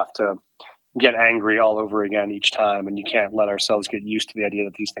 because you have to get angry all over again each time, and you can't let ourselves get used to the idea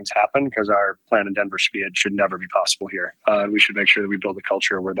that these things happen, because our plan in Denver should never be possible here. We should make sure that we build a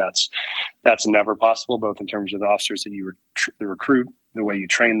culture where that's never possible, both in terms of the officers that you recruit, the way you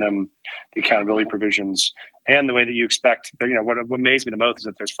train them, the accountability provisions, and the way that you expect. What amazed me the most is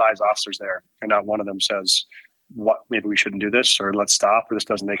that there's 5 officers there, and not one of them says, maybe we shouldn't do this, or let's stop, or this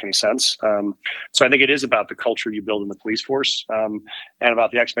doesn't make any sense. So I think it is about the culture you build in the police force, and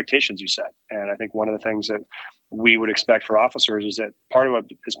about the expectations you set. And I think one of the things that we would expect for officers is that part of what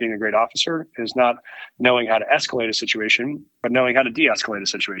is being a great officer is not knowing how to escalate a situation, but knowing how to de-escalate a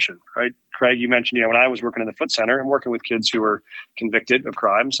situation, right? Craig, you mentioned, when I was working in the Foot Center and working with kids who were convicted of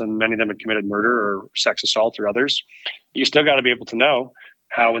crimes, and many of them had committed murder or sex assault or others, you still got to be able to know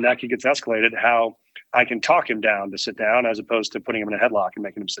how, when that kid gets escalated, how I can talk him down to sit down, as opposed to putting him in a headlock and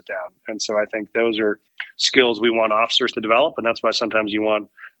making him sit down. And so I think those are skills we want officers to develop. And that's why sometimes you want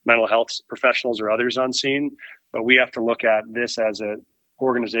mental health professionals or others on scene. But we have to look at this as an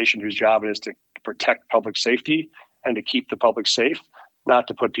organization whose job it is to protect public safety and to keep the public safe, not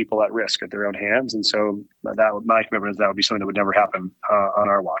to put people at risk at their own hands. And so my commitment is that would be something that would never happen on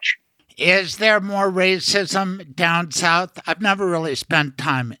our watch. Is there more racism down south? I've never really spent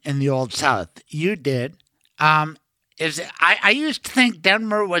time in the old South. You did. I used to think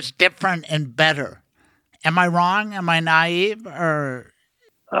Denver was different and better. Am I wrong? Am I naive? Or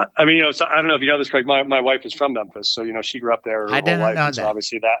I mean, so I don't know if you know this, Craig. My wife is from Memphis, so she grew up there her I didn't whole life. know And so that.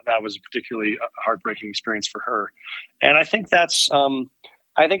 obviously that was a particularly heartbreaking experience for her. And I think that's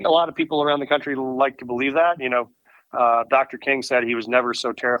I think a lot of people around the country like to believe that. Dr. King said he was never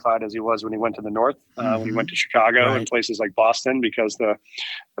so terrified as he was when he went to the North, when he went to Chicago and places like Boston, because the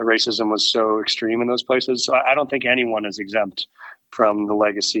racism was so extreme in those places. So I don't think anyone is exempt from the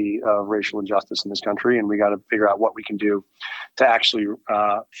legacy of racial injustice in this country, and we got to figure out what we can do to actually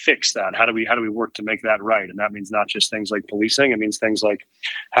fix that. How do we work to make that right? And that means not just things like policing. It means things like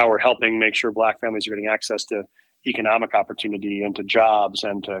how we're helping make sure Black families are getting access to economic opportunity and to jobs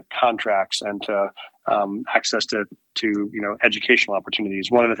and to contracts and to access to educational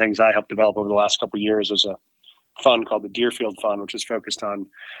opportunities. One of the things I helped develop over the last couple of years was a fund called the Deerfield Fund, which is focused on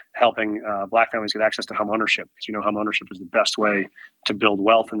helping Black families get access to home ownership. Because home ownership is the best way to build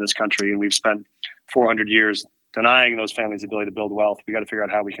wealth in this country, and we've spent 400 years denying those families the ability to build wealth. We got to figure out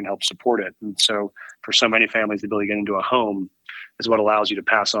how we can help support it. And so for so many families, the ability to get into a home is what allows you to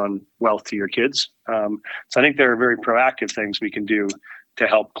pass on wealth to your kids. So I think there are very proactive things we can do to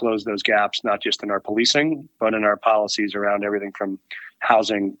help close those gaps, not just in our policing, but in our policies around everything from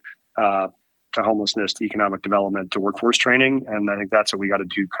housing to homelessness, to economic development, to workforce training. And I think that's what we got to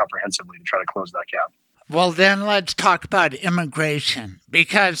do comprehensively to try to close that gap. Well, then let's talk about immigration,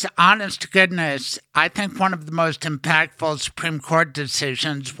 because honest to goodness, I think one of the most impactful Supreme Court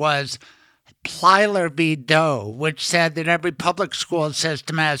decisions was Plyler v. Doe, which said that every public school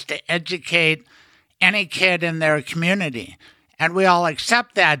system has to educate any kid in their community. And we all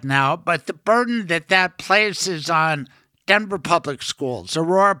accept that now, but the burden that places on Denver public schools,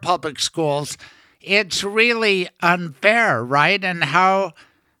 Aurora public schools, it's really unfair, right? And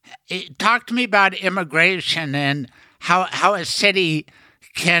talk to me about immigration and how a city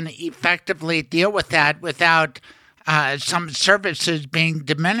can effectively deal with that without some services being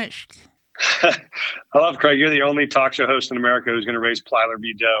diminished? I love Craig. You're the only talk show host in America who's going to raise Plyler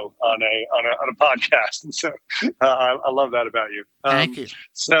v. Doe on a podcast, and so I love that about you. Thank you.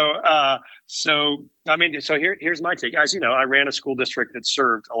 Here's my take. As you know, I ran a school district that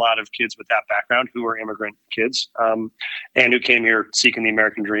served a lot of kids with that background who were immigrant kids, and who came here seeking the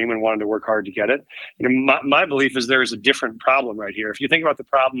American dream and wanted to work hard to get it. You know, my belief is there is a different problem right here. If you think about the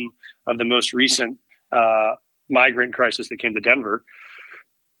problem of the most recent migrant crisis that came to Denver,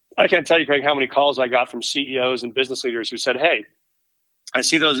 I can't tell you, Craig, how many calls I got from CEOs and business leaders who said, "Hey, I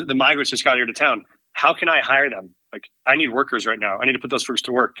see the migrants just got here to town. How can I hire them? Like, I need workers right now. I need to put those folks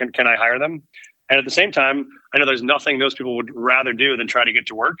to work. Can I hire them?" And at the same time, I know there's nothing those people would rather do than try to get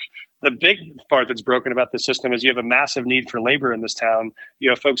to work. The big part that's broken about the system is you have a massive need for labor in this town. You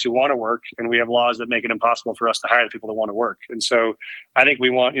have folks who want to work, and we have laws that make it impossible for us to hire the people that want to work. And so I think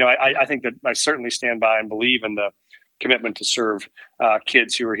I think that I certainly stand by and believe in the commitment to serve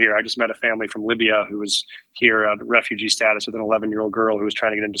kids who are here. I just met a family from Libya who was here on refugee status with an 11-year-old girl who was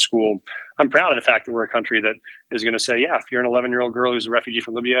trying to get into school. I'm proud of the fact that we're a country that is going to say, yeah, if you're an 11-year-old girl who's a refugee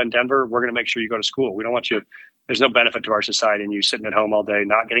from Libya in Denver, we're going to make sure you go to school. We don't want you. There's no benefit to our society in you sitting at home all day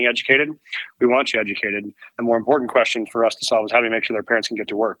not getting educated. We want you educated. The more important question for us to solve is how do we make sure their parents can get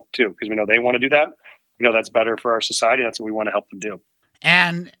to work too? Because we know they want to do that. We know that's better for our society. That's what we want to help them do.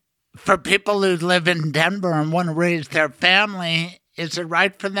 And for people who live in Denver and want to raise their family, is it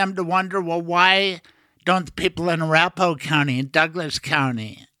right for them to wonder, well, why don't the people in Arapahoe County and Douglas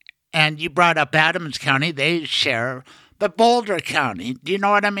County, and you brought up Adams County, they share, but Boulder County, do you know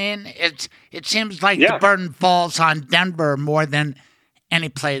what I mean? It seems like the burden falls on Denver more than any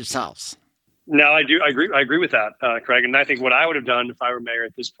place else. No, I do. I agree with that, Craig. And I think what I would have done if I were mayor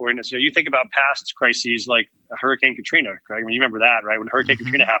at this point is, you think about past crises like Hurricane Katrina, Craig. When you remember that, right? When Hurricane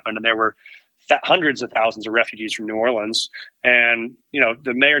Katrina happened, and there were hundreds of thousands of refugees from New Orleans, and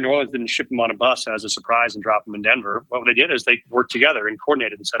the mayor of New Orleans didn't ship them on a bus as a surprise and drop them in Denver. What they did is they worked together and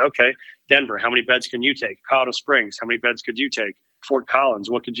coordinated and said, "Okay, Denver, how many beds can you take? Colorado Springs, how many beds could you take? Fort Collins,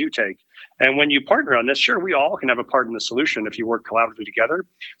 what could you take?" And when you partner on this, sure, we all can have a part in the solution if you work collaboratively together.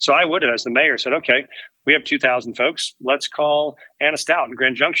 So I would have, as the mayor, said, okay, we have 2,000 folks. Let's call Anna Stout in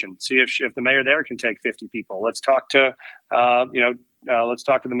Grand Junction. See if the mayor there can take 50 people. Let's talk to, let's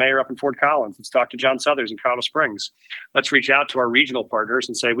talk to the mayor up in Fort Collins. Let's talk to John Suthers in Colorado Springs. Let's reach out to our regional partners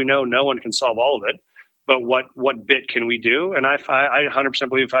and say, we know no one can solve all of it, but what bit can we do? And I 100%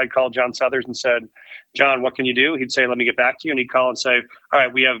 believe if I'd called John Suthers and said, "John, what can you do?" He'd say, "Let me get back to you." And he'd call and say, "All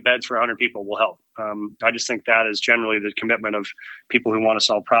right, we have beds for 100 people. We'll help." I just think that is generally the commitment of people who want to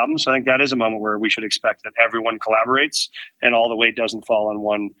solve problems. I think that is a moment where we should expect that everyone collaborates and all the weight doesn't fall on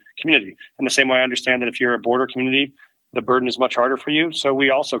one community. In the same way, I understand that if you're a border community, the burden is much harder for you. So we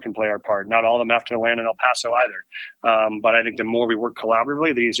also can play our part. Not all of them have to land in El Paso either. But I think the more we work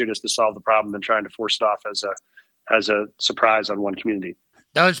collaboratively, the easier it is to solve the problem than trying to force it off as a surprise on one community.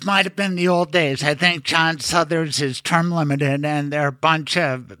 Those might have been the old days. I think John Suthers is term limited, and there are a bunch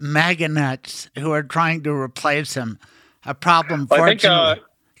of MAGA nuts who are trying to replace him. A problem, fortunately. I think,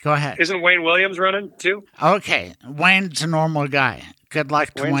 go ahead. Isn't Wayne Williams running too? Okay. Wayne's a normal guy. Good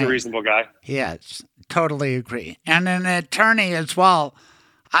luck to Wayne. Wayne's a reasonable guy. Yes, totally agree. And an attorney as well.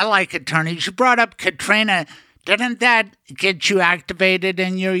 I like attorneys. You brought up Katrina. Didn't that get you activated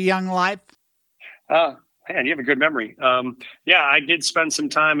in your young life? Man, you have a good memory. I did spend some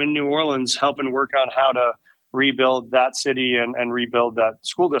time in New Orleans helping work on how to rebuild that city and rebuild that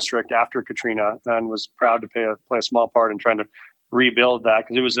school district after Katrina, and was proud to play a small part in trying to rebuild that,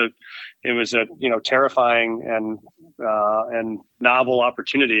 because it was a terrifying and novel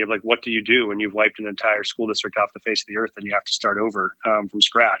opportunity of like, what do you do when you've wiped an entire school district off the face of the earth and you have to start over from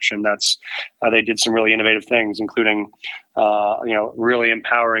scratch? And that's they did some really innovative things, including really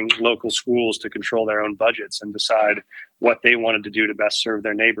empowering local schools to control their own budgets and decide what they wanted to do to best serve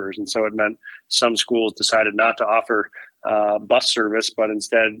their neighbors. And so it meant some schools decided not to offer bus service, but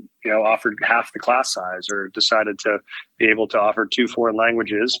instead, offered half the class size, or decided to be able to offer 2 foreign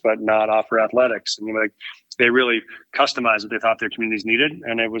languages, but not offer athletics. And they really customized what they thought their communities needed,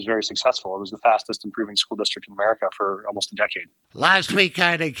 and it was very successful. It was the fastest improving school district in America for almost a decade. Last week,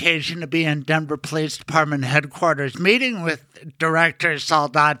 I had occasion to be in Denver Police Department headquarters, meeting with Director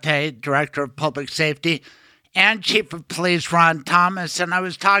Saldate, Director of Public Safety, and Chief of Police Ron Thomas, and I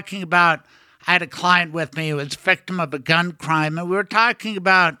was talking about, I had a client with me who was a victim of a gun crime, and we were talking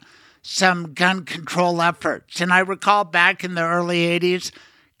about some gun control efforts. And I recall back in the early 80s,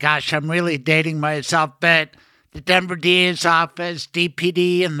 gosh, I'm really dating myself, but the Denver DA's office,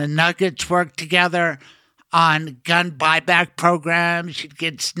 DPD, and the Nuggets worked together on gun buyback programs. You'd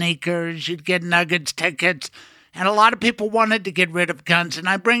get sneakers, you'd get Nuggets tickets, and a lot of people wanted to get rid of guns. And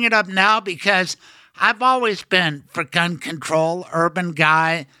I bring it up now because I've always been for gun control, urban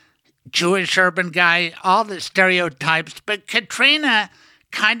guy, Jewish urban guy, all the stereotypes. But Katrina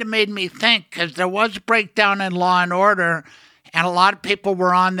kind of made me think, because there was a breakdown in law and order, and a lot of people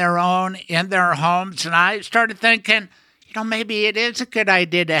were on their own in their homes. And I started thinking, maybe it is a good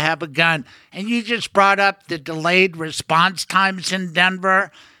idea to have a gun. And you just brought up the delayed response times in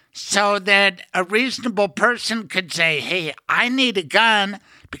Denver, so that a reasonable person could say, hey, I need a gun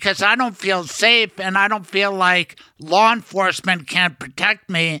because I don't feel safe and I don't feel like law enforcement can protect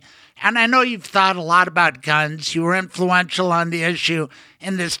me. And I know you've thought a lot about guns. You were influential on the issue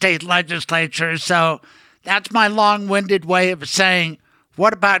in the state legislature. So that's my long-winded way of saying,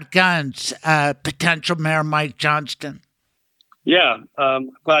 what about guns, potential Mayor Mike Johnston? Yeah,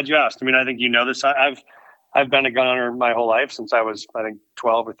 glad you asked. I mean, I think you know this. I've been a gun owner my whole life since I was, I think,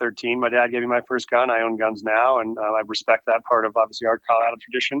 12 or 13. My dad gave me my first gun. I own guns now, and I respect that part of, obviously, our Colorado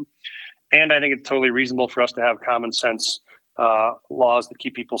tradition. And I think it's totally reasonable for us to have common sense laws that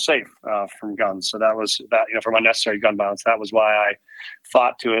keep people safe from guns. So that was that, from unnecessary gun violence. That was why I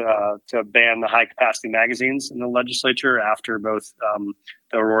fought to ban the high capacity magazines in the legislature after both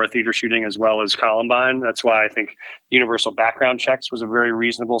the Aurora Theater shooting as well as Columbine. That's why I think universal background checks was a very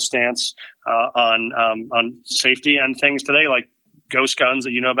reasonable stance on safety and things today, like ghost guns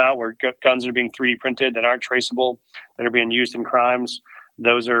that you know about, where guns are being 3D printed that aren't traceable, that are being used in crimes.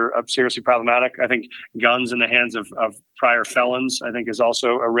 Those are seriously problematic. I think guns in the hands of prior felons, I think, is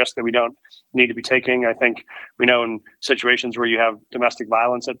also a risk that we don't need to be taking. I think we know in situations where you have domestic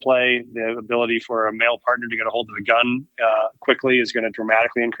violence at play, the ability for a male partner to get a hold of a gun quickly is going to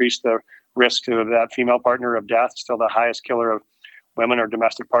dramatically increase the risk to that female partner of death. Still the highest killer of women or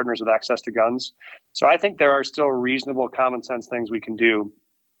domestic partners with access to guns. So I think there are still reasonable common sense things we can do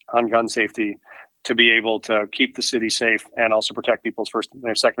on gun safety to be able to keep the city safe and also protect people's First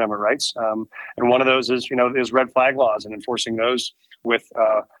and Second Amendment rights. And one of those is red flag laws and enforcing those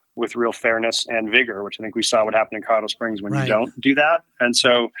with real fairness and vigor, which I think we saw what happened in Colorado Springs when you don't do that. And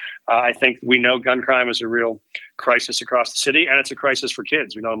so I think we know gun crime is a real crisis across the city, and it's a crisis for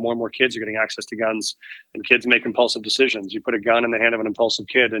kids. We know more and more kids are getting access to guns, and kids make impulsive decisions. You put a gun in the hand of an impulsive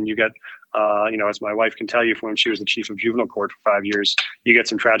kid, and you get, as my wife can tell you from when she was the chief of juvenile court for 5 years, you get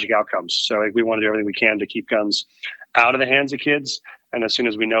some tragic outcomes. So we want to do everything we can to keep guns out of the hands of kids. And as soon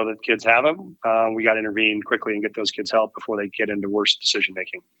as we know that kids have them, we got to intervene quickly and get those kids help before they get into worse decision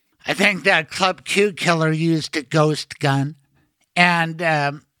making. I think that Club Q killer used a ghost gun.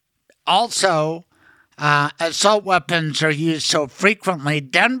 And also, assault weapons are used so frequently.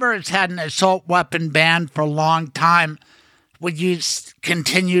 Denver has had an assault weapon ban for a long time. Would you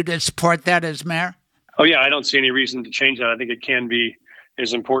continue to support that as mayor? Oh, yeah, I don't see any reason to change that. I think it can be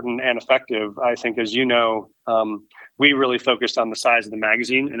as important and effective. I think, as you know, we really focused on the size of the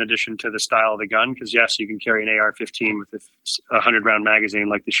magazine in addition to the style of the gun, because yes, you can carry an AR-15 with a 100-round magazine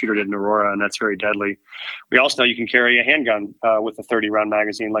like the shooter did in Aurora, and that's very deadly. We also know you can carry a handgun with a 30-round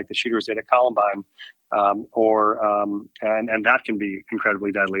magazine like the shooters did at Columbine, and that can be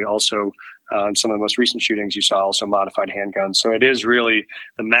incredibly deadly. Also, in some of the most recent shootings, you saw also modified handguns. So it is really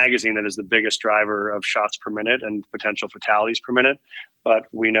the magazine that is the biggest driver of shots per minute and potential fatalities per minute. But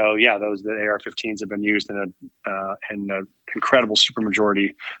we know, the AR-15s have been used in an incredible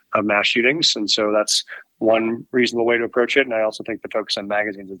supermajority of mass shootings. And so that's one reasonable way to approach it. And I also think the focus on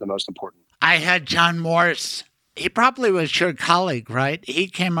magazines is the most important. I had John Morse. He probably was your colleague, right? He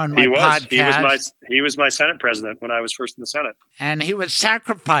came on my podcast. He was my Senate president when I was first in the Senate. And he was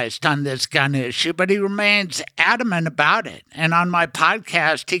sacrificed on this gun issue, but he remains adamant about it. And on my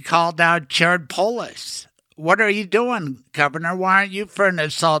podcast, he called out Jared Polis. What are you doing, Governor? Why aren't you for an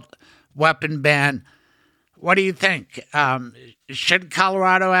assault weapon ban? What do you think? Should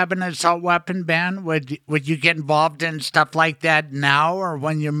Colorado have an assault weapon ban? Would you get involved in stuff like that now or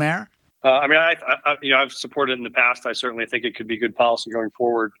when you're mayor? I've supported it in the past. I certainly think it could be good policy going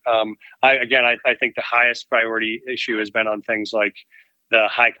forward. I think the highest priority issue has been on things like the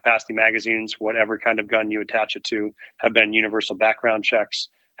high capacity magazines, whatever kind of gun you attach it to, have been universal background checks,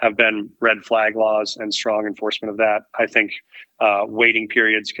 have been red flag laws and strong enforcement of that. I think waiting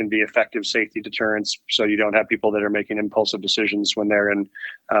periods can be effective safety deterrents, so you don't have people that are making impulsive decisions when they're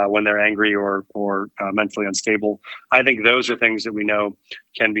angry or mentally unstable. I think those are things that we know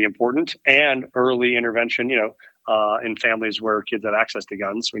can be important, and early intervention. In families where kids have access to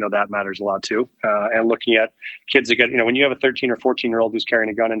guns, we know that matters a lot too. And looking at kids that get, when you have a 13 or 14-year-old who's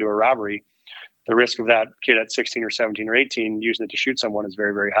carrying a gun into a robbery, the risk of that kid at 16 or 17 or 18 using it to shoot someone is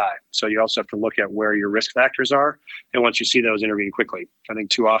very, very high. So you also have to look at where your risk factors are. And once you see those, intervene quickly. I think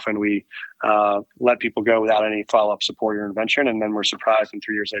too often we let people go without any follow-up support or intervention. And then we're surprised, and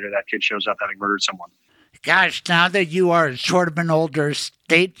 3 years later, that kid shows up having murdered someone. Gosh, now that you are sort of an elder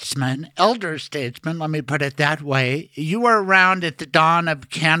statesman, let me put it that way, you were around at the dawn of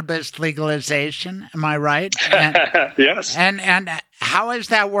cannabis legalization, am I right? And, yes. And how has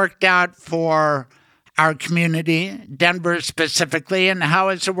that worked out for our community, Denver specifically, and how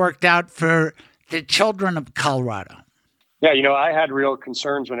has it worked out for the children of Colorado? Yeah, I had real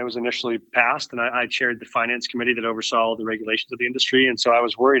concerns when it was initially passed, and I chaired the finance committee that oversaw all the regulations of the industry. And so I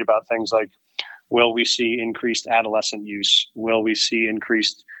was worried about things like, will we see increased adolescent use? Will we see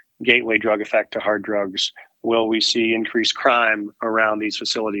increased gateway drug effect to hard drugs? Will we see increased crime around these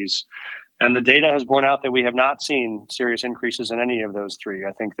facilities? And the data has borne out that we have not seen serious increases in any of those three.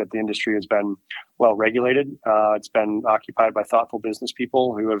 I think that the industry has been well regulated. It's been occupied by thoughtful business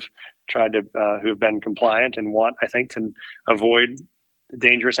people who have who have been compliant and want, I think, to avoid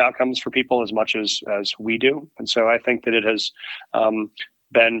dangerous outcomes for people as much as we do. And so I think that it has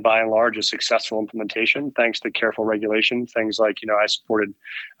been by and large a successful implementation thanks to careful regulation. Things like, I supported,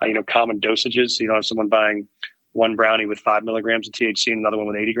 common dosages. So you don't have someone buying one brownie with 5 milligrams of THC and another one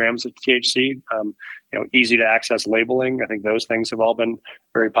with 80 grams of THC. Easy to access labeling. I think those things have all been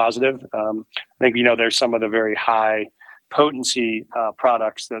very positive. I think, there's some of the very high potency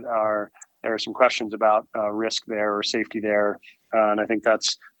products there are some questions about risk there or safety there. And I think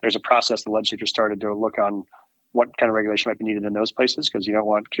there's a process the legislature started to look on what kind of regulation might be needed in those places, because you don't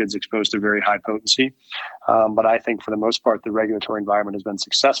want kids exposed to very high potency. But I think for the most part, the regulatory environment has been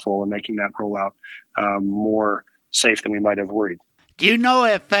successful in making that rollout more safe than we might have worried. Do you know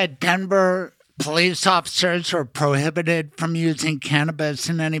if Denver police officers are prohibited from using cannabis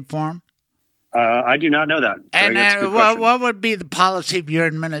in any form? I do not know that. And what would be the policy of your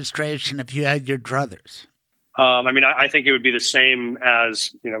administration if you had your druthers? I think it would be the same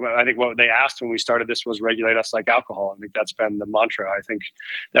as, I think what they asked when we started this was regulate us like alcohol. I think that's been the mantra. I think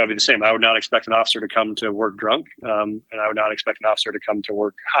that would be the same. I would not expect an officer to come to work drunk, and I would not expect an officer to come to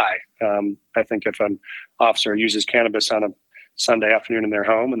work high. I think if an officer uses cannabis on a Sunday afternoon in their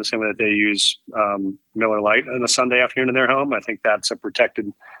home, and the same way that they use Miller Lite on a Sunday afternoon in their home, I think that's a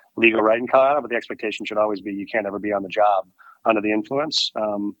protected legal right in Colorado, but the expectation should always be you can't ever be on the job under the influence.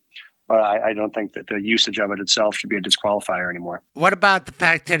 But I don't think that the usage of it itself should be a disqualifier anymore. What about the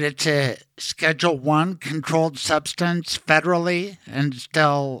fact that it's a Schedule I controlled substance federally and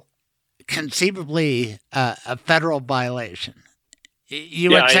still conceivably a federal violation?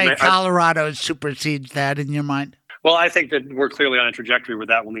 You would say Colorado supersedes that in your mind? Well, I think that we're clearly on a trajectory where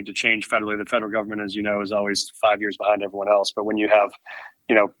that will need to change federally. The federal government, as you know, is always 5 years behind everyone else. But when you have,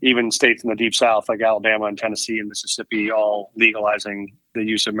 even states in the Deep South like Alabama and Tennessee and Mississippi all legalizing the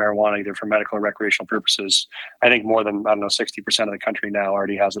use of marijuana either for medical or recreational purposes, I think more than 60% of the country now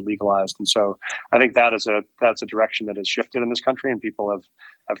already has it legalized. And so I think that's a direction that has shifted in this country, and people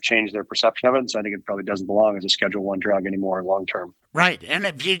have changed their perception of it. And so I think it probably doesn't belong as a Schedule I drug anymore long term. Right. And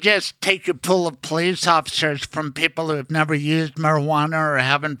if you just take a pool of police officers from people who have never used marijuana or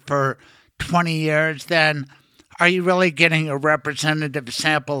haven't for 20 years, then are you really getting a representative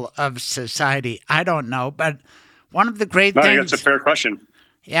sample of society? I don't know. But one of the great things... That's a fair question.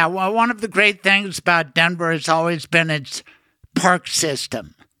 Yeah, well, one of the great things about Denver has always been its park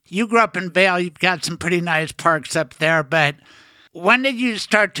system. You grew up in Vail. You've got some pretty nice parks up there. But when did you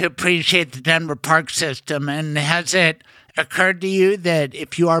start to appreciate the Denver park system? And has it occurred to you that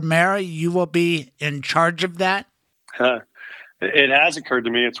if you are mayor, you will be in charge of that? It has occurred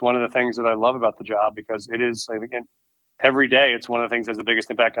to me. It's one of the things that I love about the job, because it is, I think, every day, it's one of the things that has the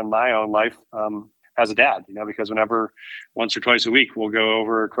biggest impact on my own life as a dad, because whenever once or twice a week, we'll go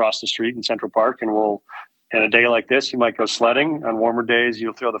over across the street in Central Park, and in a day like this, you might go sledding. On warmer days,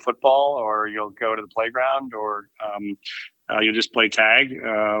 you'll throw the football, or you'll go to the playground, or you'll just play tag,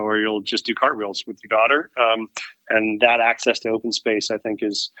 or you'll just do cartwheels with your daughter. And that access to open space, I think,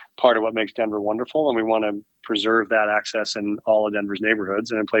 is part of what makes Denver wonderful. And we want to preserve that access in all of Denver's neighborhoods.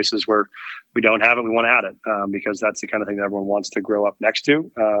 And in places where we don't have it, we want to add it, because that's the kind of thing that everyone wants to grow up next to.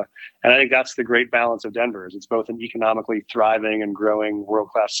 And I think that's the great balance of Denver, is it's both an economically thriving and growing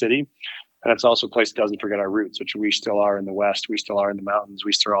world-class city, and it's also a place that doesn't forget our roots, which we still are in the West. We still are in the mountains.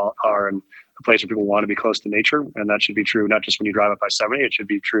 We still are in a place where people want to be close to nature. And that should be true not just when you drive up I-70. It should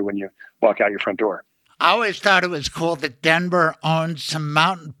be true when you walk out your front door. I always thought it was cool that Denver owns some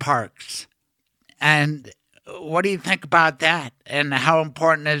mountain parks. And what do you think about that? And how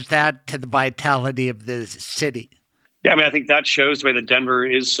important is that to the vitality of the city? Yeah, I mean, I think that shows the way that Denver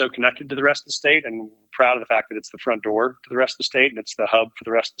is so connected to the rest of the state, and proud of the fact that it's the front door to the rest of the state and it's the hub for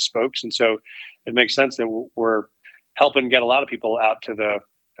the rest of the spokes. And so it makes sense that we're helping get a lot of people out to the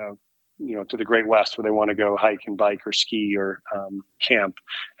to the Great West where they want to go hike and bike or ski or camp.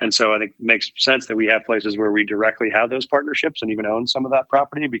 And so I think it makes sense that we have places where we directly have those partnerships and even own some of that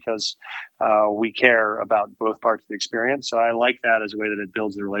property because we care about both parts of the experience. So I like that as a way that it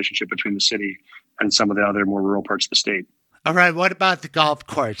builds the relationship between the city and some of the other more rural parts of the state. All right. What about the golf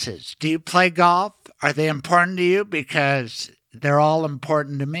courses? Do you play golf? Are they important to you? Because they're all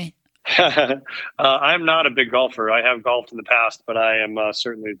important to me. I'm not a big golfer. I have golfed in the past, but I am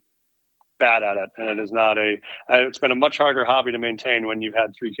certainly bad at it. And it is not it's been a much harder hobby to maintain when you've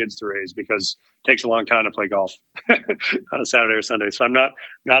had 3 kids to raise because it takes a long time to play golf on a Saturday or Sunday. So I'm not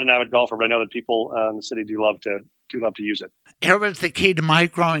an avid golfer, but I know that people in the city do love to use it. Here was the key to my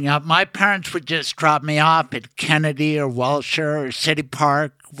growing up. My parents would just drop me off at Kennedy or Welshire or City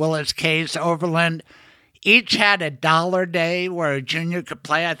Park, Willis Case, Overland. Each had $1 a day where a junior could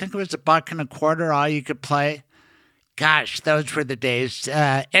play. I think it was $1.25 all you could play. Gosh, those were the days.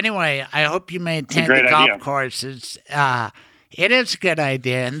 Anyway, I hope you maintain the golf courses. It is a good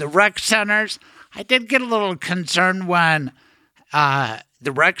idea. And the rec centers, I did get a little concerned when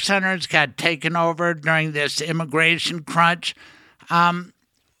the rec centers got taken over during this immigration crunch.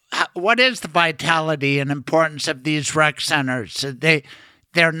 What is the vitality and importance of these rec centers?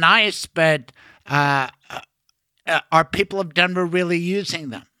 They're nice, but are people of Denver really using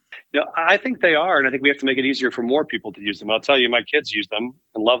them? I think they are, and I think we have to make it easier for more people to use them. I'll tell you, my kids use them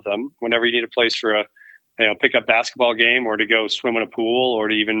and love them. Whenever you need a place for a pickup basketball game or to go swim in a pool or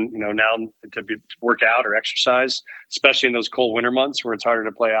to even, now to work out or exercise, especially in those cold winter months where it's harder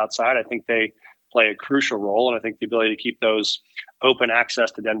to play outside, I think they play a crucial role. And I think the ability to keep those open access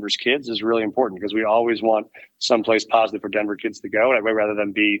to Denver's kids is really important because we always want someplace positive for Denver kids to go. And I'd rather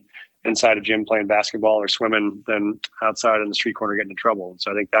than be inside a gym playing basketball or swimming than outside in the street corner getting in trouble. And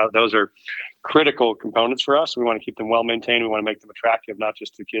so I think those are critical components for us. We want to keep them well maintained. We want to make them attractive, not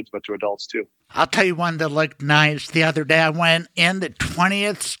just to kids, but to adults too. I'll tell you one that looked nice. The other day I went in the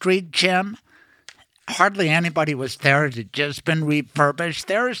 20th Street gym. Hardly anybody was there. It had just been refurbished.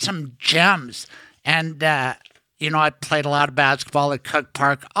 There are some gems. And, I played a lot of basketball at Cook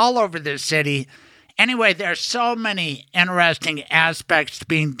Park all over the city. Anyway, there are so many interesting aspects to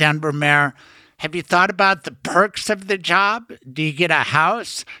being Denver mayor. Have you thought about the perks of the job? Do you get a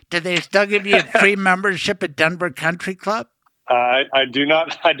house? Do they still give you a free membership at Denver Country Club? I do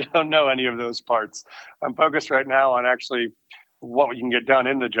not. I don't know any of those parts. I'm focused right now on actually what we can get done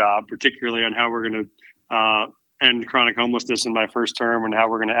in the job, particularly on how we're going to end chronic homelessness in my first term and how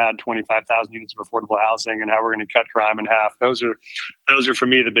we're going to add 25,000 units of affordable housing and how we're going to cut crime in half. Those are for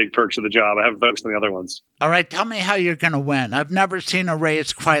me the big perks of the job. I haven't focused on the other ones. All right. Tell me how you're going to win. I've never seen a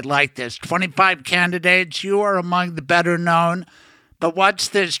race quite like this. 25 candidates. You are among the better known. But what's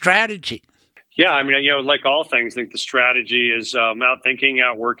the strategy? Yeah, I mean, like all things, I think the strategy is out thinking,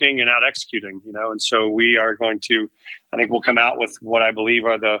 out working, and out executing, and so we are going to, I think we'll come out with what I believe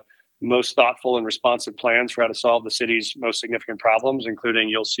are the most thoughtful and responsive plans for how to solve the city's most significant problems, including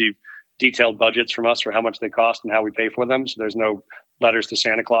you'll see detailed budgets from us for how much they cost and how we pay for them. So there's no letters to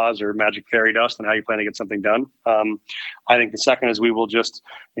Santa Claus or magic fairy dust on how you plan to get something done. I think the second is we will just,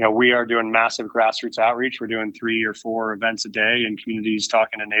 we are doing massive grassroots outreach. We're doing 3 or 4 events a day in communities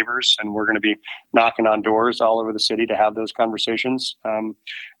talking to neighbors, and we're going to be knocking on doors all over the city to have those conversations.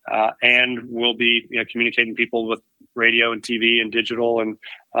 And we'll be communicating people with radio and TV and digital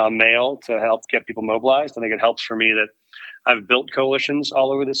and mail to help get people mobilized. I think it helps for me that I've built coalitions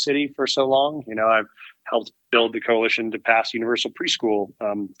all over the city for so long. I've helped build the coalition to pass universal preschool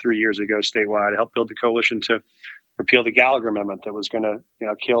 3 years ago statewide. I helped build the coalition to repeal the Gallagher Amendment that was going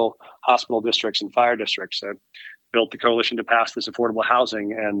to kill hospital districts and fire districts. I built the coalition to pass this affordable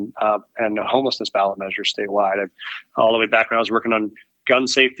housing and a homelessness ballot measure statewide. All the way back when I was working on gun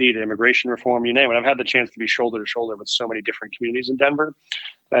safety to immigration reform, you name it. I've had the chance to be shoulder to shoulder with so many different communities in Denver.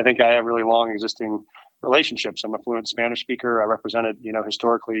 I think I have really long existing relationships. I'm a fluent Spanish speaker. I represented,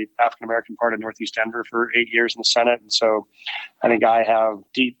 historically African-American part of Northeast Denver for 8 years in the Senate. And so I think I have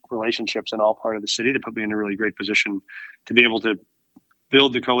deep relationships in all part of the city that put me in a really great position to be able to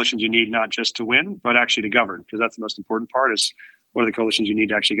build the coalitions you need, not just to win, but actually to govern, because that's the most important part is what are the coalitions you need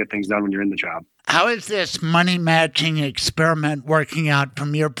to actually get things done when you're in the job. How is this money matching experiment working out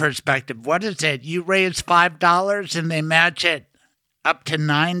from your perspective? What is it? You raise $5 and they match it up to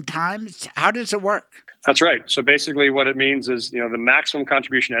 9 times? How does it work? That's right. So basically what it means is, the maximum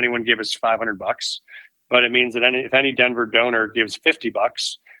contribution anyone gives is $500, but it means that if any Denver donor gives $50,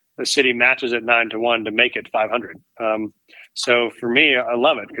 the city matches it 9-1 to make it 500. So for me, I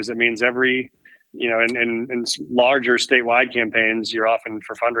love it because it means every, in larger statewide campaigns, you're often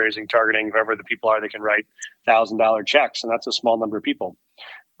for fundraising targeting whoever the people are that can write $1,000 checks, and that's a small number of people.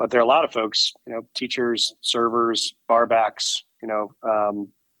 But there are a lot of folks, teachers, servers, barbacks,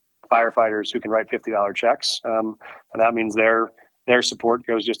 firefighters who can write $50 checks, and that means their support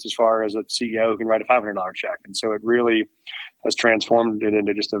goes just as far as a CEO who can write a $500 check. And so it really has transformed it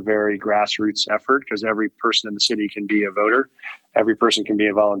into just a very grassroots effort because every person in the city can be a voter, every person can be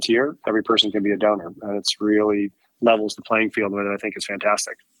a volunteer, every person can be a donor, and it's really levels the playing field, and I think it's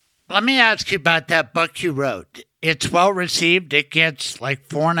fantastic. Let me ask you about that book you wrote. It's well received. It gets like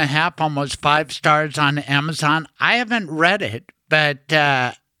 4.5, almost 5 stars on Amazon. I haven't read it,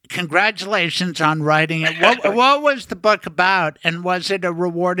 but congratulations on writing it. What was the book about, and was it a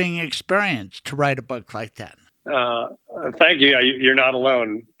rewarding experience to write a book like that? Thank you. You're not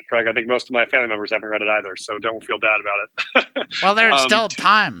alone, Craig. I think most of my family members haven't read it either, so don't feel bad about it. Well, there's still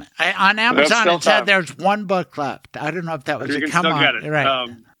time. On Amazon, it said there's one book left. I don't know if that was you a can still get it.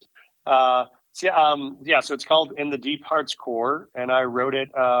 Right. So it's called In the Deep Heart's Core, and I wrote it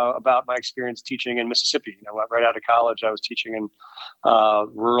about my experience teaching in Mississippi. Right out of college, I was teaching in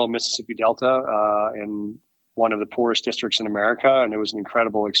rural Mississippi Delta in one of the poorest districts in America, and it was an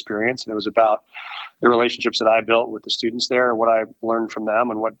incredible experience. And it was about the relationships that I built with the students there, what I learned from them,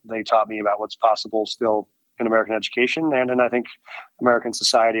 and what they taught me about what's possible still in American education and I think American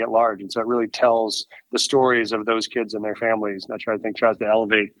society at large. And so it really tells the stories of those kids and their families. And I tries to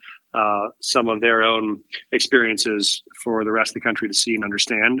elevate some of their own experiences for the rest of the country to see and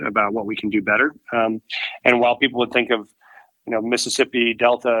understand about what we can do better. And while people would think of Mississippi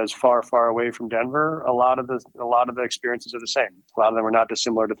Delta as far, far away from Denver, a lot of the experiences are the same. A lot of them are not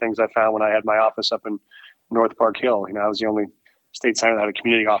dissimilar to things I found when I had my office up in North Park Hill. I was the only state senator that had a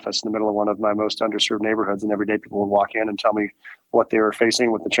community office in the middle of one of my most underserved neighborhoods, and every day people would walk in and tell me what they were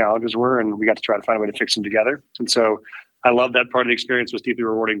facing, what the challenges were, and we got to try to find a way to fix them together. And so I love that part of the experience. Was deeply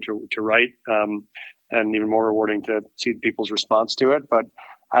rewarding to write, and even more rewarding to see people's response to it. But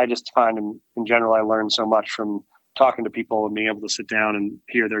I just find in general, I learned so much from talking to people and being able to sit down and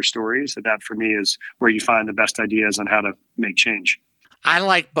hear their stories. That for me is where you find the best ideas on how to make change. I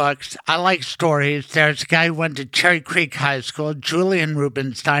like books. I like stories. There's a guy who went to Cherry Creek High School, Julian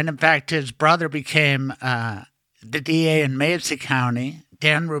Rubenstein. In fact, his brother became the DA in Mesa County,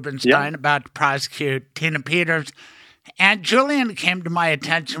 Dan Rubenstein, about to prosecute Tina Peters. And Julian came to my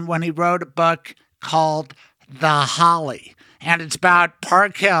attention when he wrote a book called The Holly. And it's about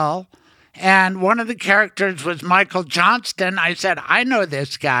Park Hill. And one of the characters was Michael Johnston. I said, I know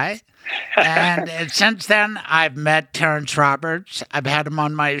this guy. And since then, I've met Terrence Roberts. I've had him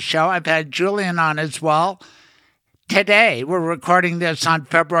on my show. I've had Julian on as well. Today, we're recording this on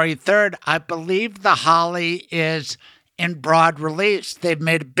February 3rd. I believe The Holly is in broad release. They've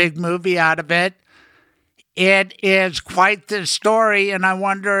made a big movie out of it. It is quite the story, and I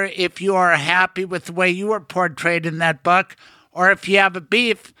wonder if you are happy with the way you were portrayed in that book, or if you have a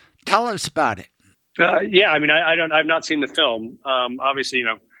beef, tell us about it. I've not seen the film. Obviously,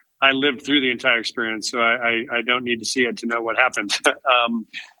 I lived through the entire experience, so I don't need to see it to know what happened.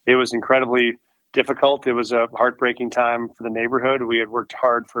 It was incredibly difficult. It was a heartbreaking time for the neighborhood. We had worked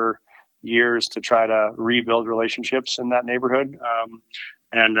hard for years to try to rebuild relationships in that neighborhood.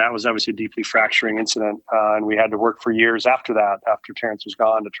 And that was obviously a deeply fracturing incident. And we had to work for years after that, after Terrence was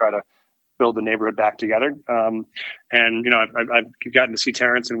gone, to try to build the neighborhood back together. I've gotten to see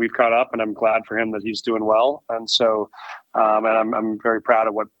Terrence and we've caught up, and I'm glad for him that he's doing well. And so, and I'm very proud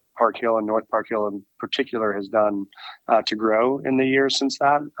of what Park Hill and North Park Hill in particular has done to grow in the years since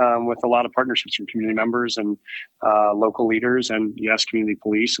that, with a lot of partnerships from community members and local leaders and community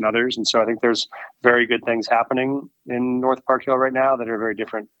police and others. And so I think there's very good things happening in North Park Hill right now that are very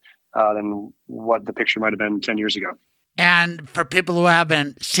different than what the picture might have been 10 years ago. And for people who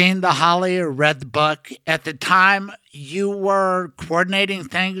haven't seen The Holly or read the book, at the time you were coordinating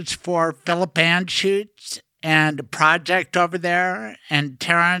things for Philip Anschutz and a project over there, and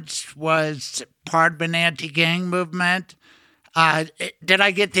Terrence was part of an anti-gang movement. Did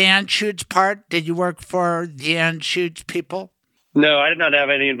I get the Anschutz part? Did you work for the Anschutz people? No, I did not have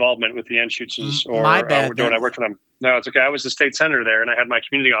any involvement with the Anschutzes or My bad, when I worked for them. No, it's okay. I was the state senator there, and I had my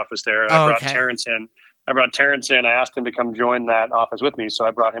community office there. I brought Terrence in. I asked him to come join that office with me. So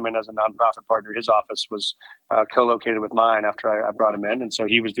I brought him in as a nonprofit partner. His office was co-located with mine after I brought him in. And so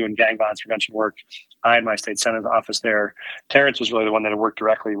he was doing gang violence prevention work. I had my state senate office there. Terrence was really the one that had worked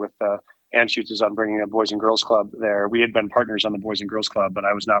directly with the Anschutz is on bringing a Boys and Girls Club there. We had been partners on the Boys and Girls Club, but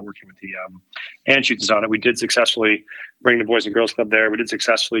I was not working with the Anschutz is on it. We did successfully bring the Boys and Girls Club there. We did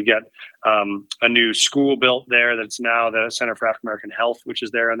successfully get a new school built there that's now the Center for African American Health, which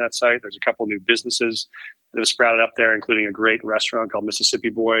is there on that site. There's a couple new businesses that have sprouted up there, including a great restaurant called Mississippi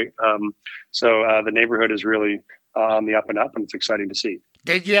Boy. So the neighborhood is really on the up and up, and it's exciting to see.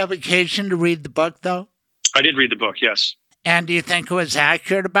 Did you have occasion to read the book, though? I did read the book, yes. And do you think it was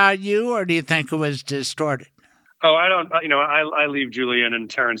accurate about you, or do you think it was distorted? Oh, I don't, I leave Julian and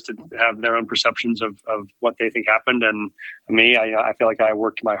Terrence to have their own perceptions of what they think happened. And me, I feel like I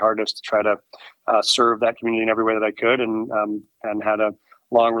worked my hardest to try to serve that community in every way that I could, and had a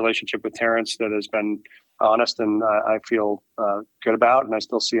long relationship with Terrence that has been honest, and I feel good about, and I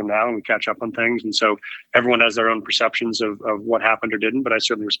still see him now, and we catch up on things. And so everyone has their own perceptions of what happened or didn't, but I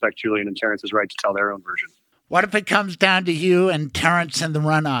certainly respect Julian and Terrence's right to tell their own version. What if it comes down to you and Terrence in the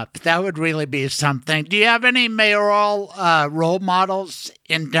run-up? That would really be something. Do you have any mayoral role models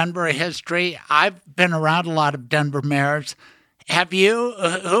in Denver history? I've been around a lot of Denver mayors. Have you?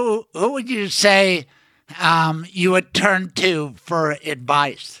 Who would you say you would turn to for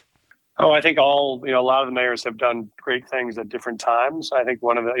advice? Oh, I think a lot of the mayors have done great things at different times. I think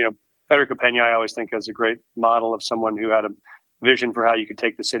one of the, Federico Pena, I always think is a great model of someone who had a vision for how you could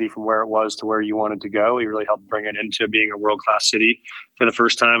take the city from where it was to where you wanted to go. He really helped bring it into being a world-class city for the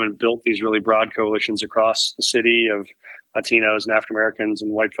first time, and built these really broad coalitions across the city of Latinos and African Americans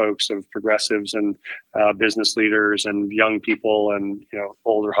and white folks, of progressives and business leaders and young people and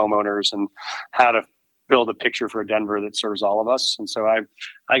older homeowners, and how to build a picture for Denver that serves all of us. And so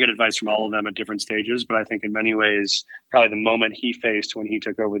I get advice from all of them at different stages, but I think in many ways, probably the moment he faced when he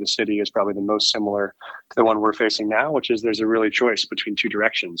took over the city is probably the most similar to the one we're facing now, which is there's a really choice between two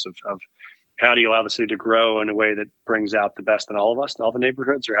directions of how do you allow the city to grow in a way that brings out the best in all of us and all the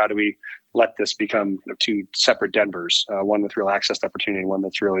neighborhoods, or how do we let this become two separate Denvers, one with real access to opportunity and one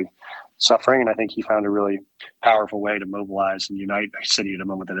that's really suffering. And I think he found a really powerful way to mobilize and unite a city at a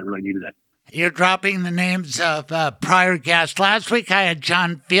moment that it really needed it. You're dropping the names of prior guests. Last week I had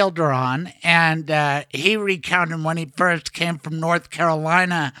John Fielder on, and he recounted when he first came from North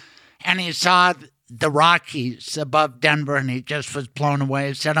Carolina and he saw the Rockies above Denver, and he just was blown away.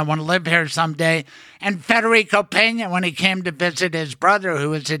 He said, I want to live here someday. And Federico Pena, when he came to visit his brother, who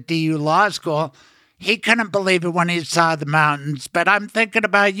was at DU Law School, he couldn't believe it when he saw the mountains. But I'm thinking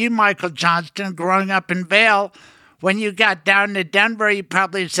about you, Michael Johnston, growing up in Vail. When you got down to Denver, you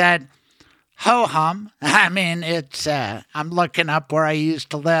probably said, ho-hum. I mean, it's, I'm looking up where I used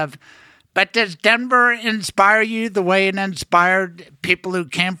to live. But does Denver inspire you the way it inspired people who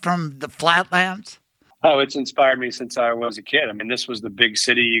came from the flatlands? Oh, it's inspired me since I was a kid. I mean, this was the big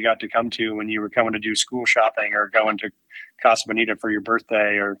city you got to come to when you were coming to do school shopping, or going to Casa Bonita for your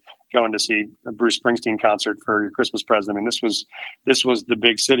birthday, or going to see a Bruce Springsteen concert for your Christmas present. I mean, this was the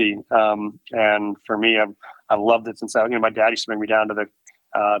big city. And for me, I've loved it since my dad used to bring me down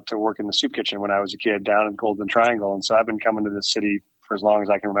to work in the soup kitchen when I was a kid down in Golden Triangle. And so I've been coming to this city for as long as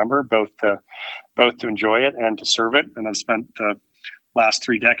I can remember, both to enjoy it and to serve it. And I've spent the last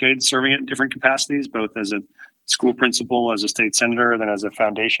 3 decades serving it in different capacities, both as a school principal, as a state senator, then as a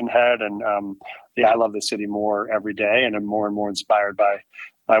foundation head. And I love the city more every day, and I'm more and more inspired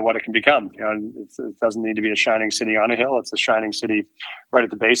by what it can become. It doesn't need to be a shining city on a hill. It's a shining city right at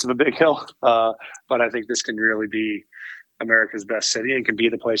the base of a big hill. But I think this can really be America's best city, and can be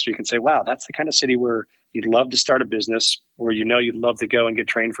the place where you can say, wow, that's the kind of city where you'd love to start a business, where you'd love to go and get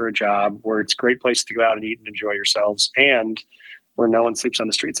trained for a job, where it's a great place to go out and eat and enjoy yourselves, and where no one sleeps on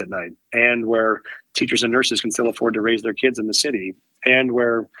the streets at night, and where teachers and nurses can still afford to raise their kids in the city, and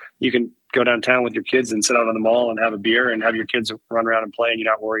where you can go downtown with your kids and sit out on the mall and have a beer and have your kids run around and play, and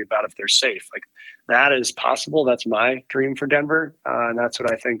you're not worried about if they're safe. Like, that is possible. That's my dream for Denver. And that's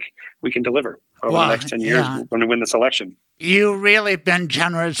what I think we can deliver over the next 10 years when we win this election. You really been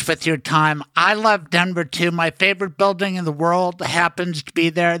generous with your time. I love Denver, too. My favorite building in the world happens to be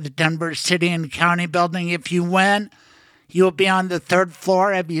there, the Denver City and County building. If you win, you'll be on the 3rd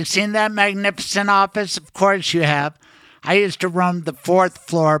floor. Have you seen that magnificent office? Of course you have. I used to roam the 4th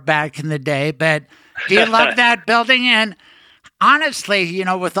floor back in the day, but do you love that building? And honestly,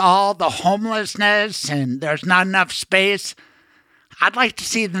 with all the homelessness and there's not enough space, I'd like to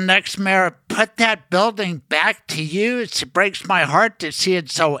see the next mayor put that building back to use. It breaks my heart to see it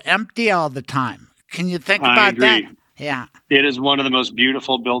so empty all the time. Can you think about that? Yeah. It is one of the most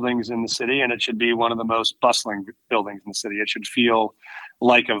beautiful buildings in the city, and it should be one of the most bustling buildings in the city. It should feel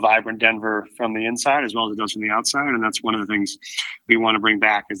like a vibrant Denver from the inside as well as it does from the outside. And that's one of the things we want to bring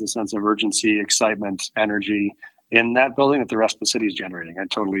back, is the sense of urgency, excitement, energy in that building that the rest of the city is generating. I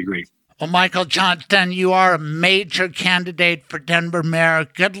totally agree. Well, Michael Johnston, you are a major candidate for Denver mayor.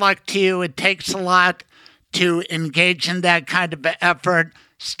 Good luck to you. It takes a lot to engage in that kind of effort.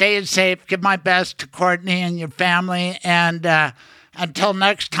 Stay safe. Give my best to Courtney and your family. And until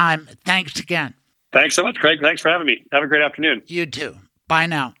next time, thanks again. Thanks so much, Craig. Thanks for having me. Have a great afternoon. You too. Bye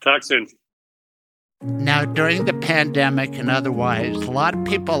now. Talk soon. Now, during the pandemic and otherwise, a lot of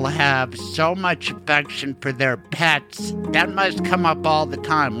people have so much affection for their pets. That must come up all the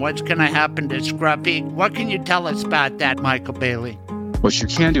time. What's going to happen to Scruffy? What can you tell us about that, Michael Bailey? What you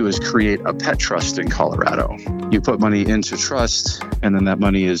can do is create a pet trust in Colorado. You put money into trust, and then that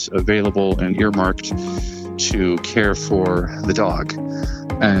money is available and earmarked to care for the dog.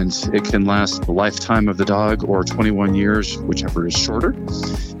 And it can last the lifetime of the dog or 21 years, whichever is shorter.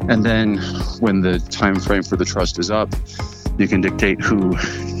 And then when the time frame for the trust is up, you can dictate who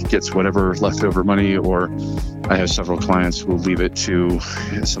gets whatever leftover money, or I have several clients who will leave it to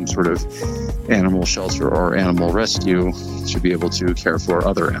some sort of animal shelter or animal rescue to be able to care for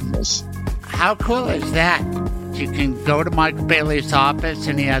other animals. How cool is that? You can go to Michael Bailey's office,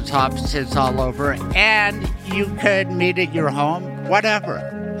 and he has offices all over, and you could meet at your home, whatever.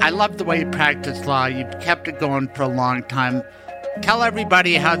 I love the way you practice law. You've kept it going for a long time. Tell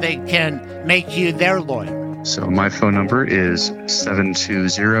everybody how they can make you their lawyer. So my phone number is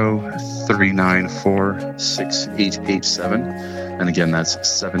 720-394-6887. And again, that's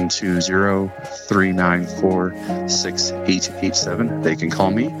 720-394-6887. They can call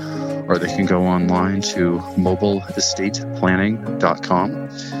me, or they can go online to mobileestateplanning.com.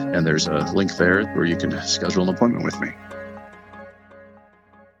 And there's a link there where you can schedule an appointment with me.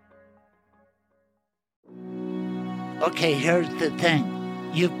 Okay, here's the thing.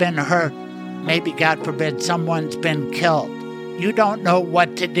 You've been hurt. Maybe, God forbid, someone's been killed. You don't know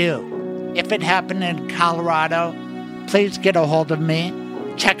what to do. If it happened in Colorado, please get a hold of me.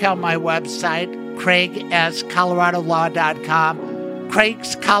 Check out my website, craigscoloradolaw.com,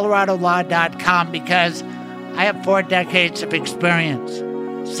 craigscoloradolaw.com, because I have 4 decades of experience.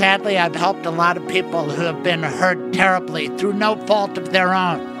 Sadly, I've helped a lot of people who have been hurt terribly through no fault of their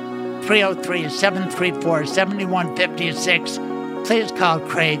own. 303-734-7156. Please call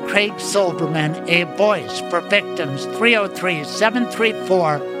Craig Silverman, a voice for victims.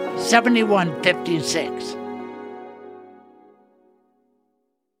 303-734-7156.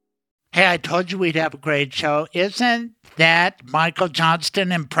 Hey, I told you we'd have a great show. Isn't that Michael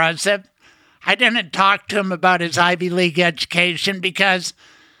Johnston impressive? I didn't talk to him about his Ivy League education because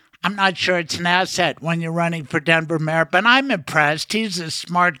I'm not sure it's an asset when you're running for Denver mayor, but I'm impressed. He's a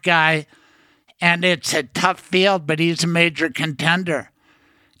smart guy, and it's a tough field, but he's a major contender.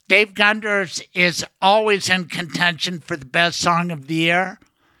 Dave Gunders is always in contention for the best song of the year.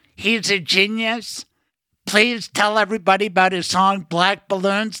 He's a genius. Please tell everybody about his song, Black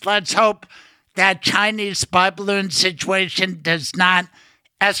Balloons. Let's hope that Chinese spy balloon situation does not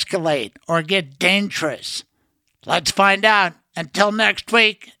escalate or get dangerous. Let's find out. Until next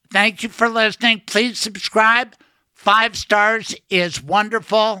week, thank you for listening. Please subscribe. 5 stars is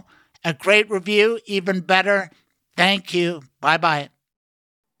wonderful. A great review, even better. Thank you. Bye-bye.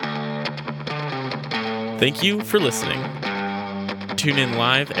 Thank you for listening. Tune in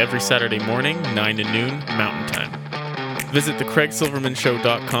live every Saturday morning, 9 to noon, Mountain Time. Visit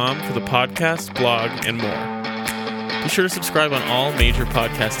thecraigsilvermanshow.com for the podcast, blog, and more. Be sure to subscribe on all major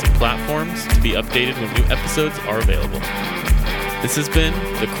podcasting platforms to be updated when new episodes are available. This has been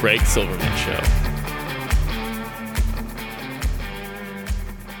The Craig Silverman Show.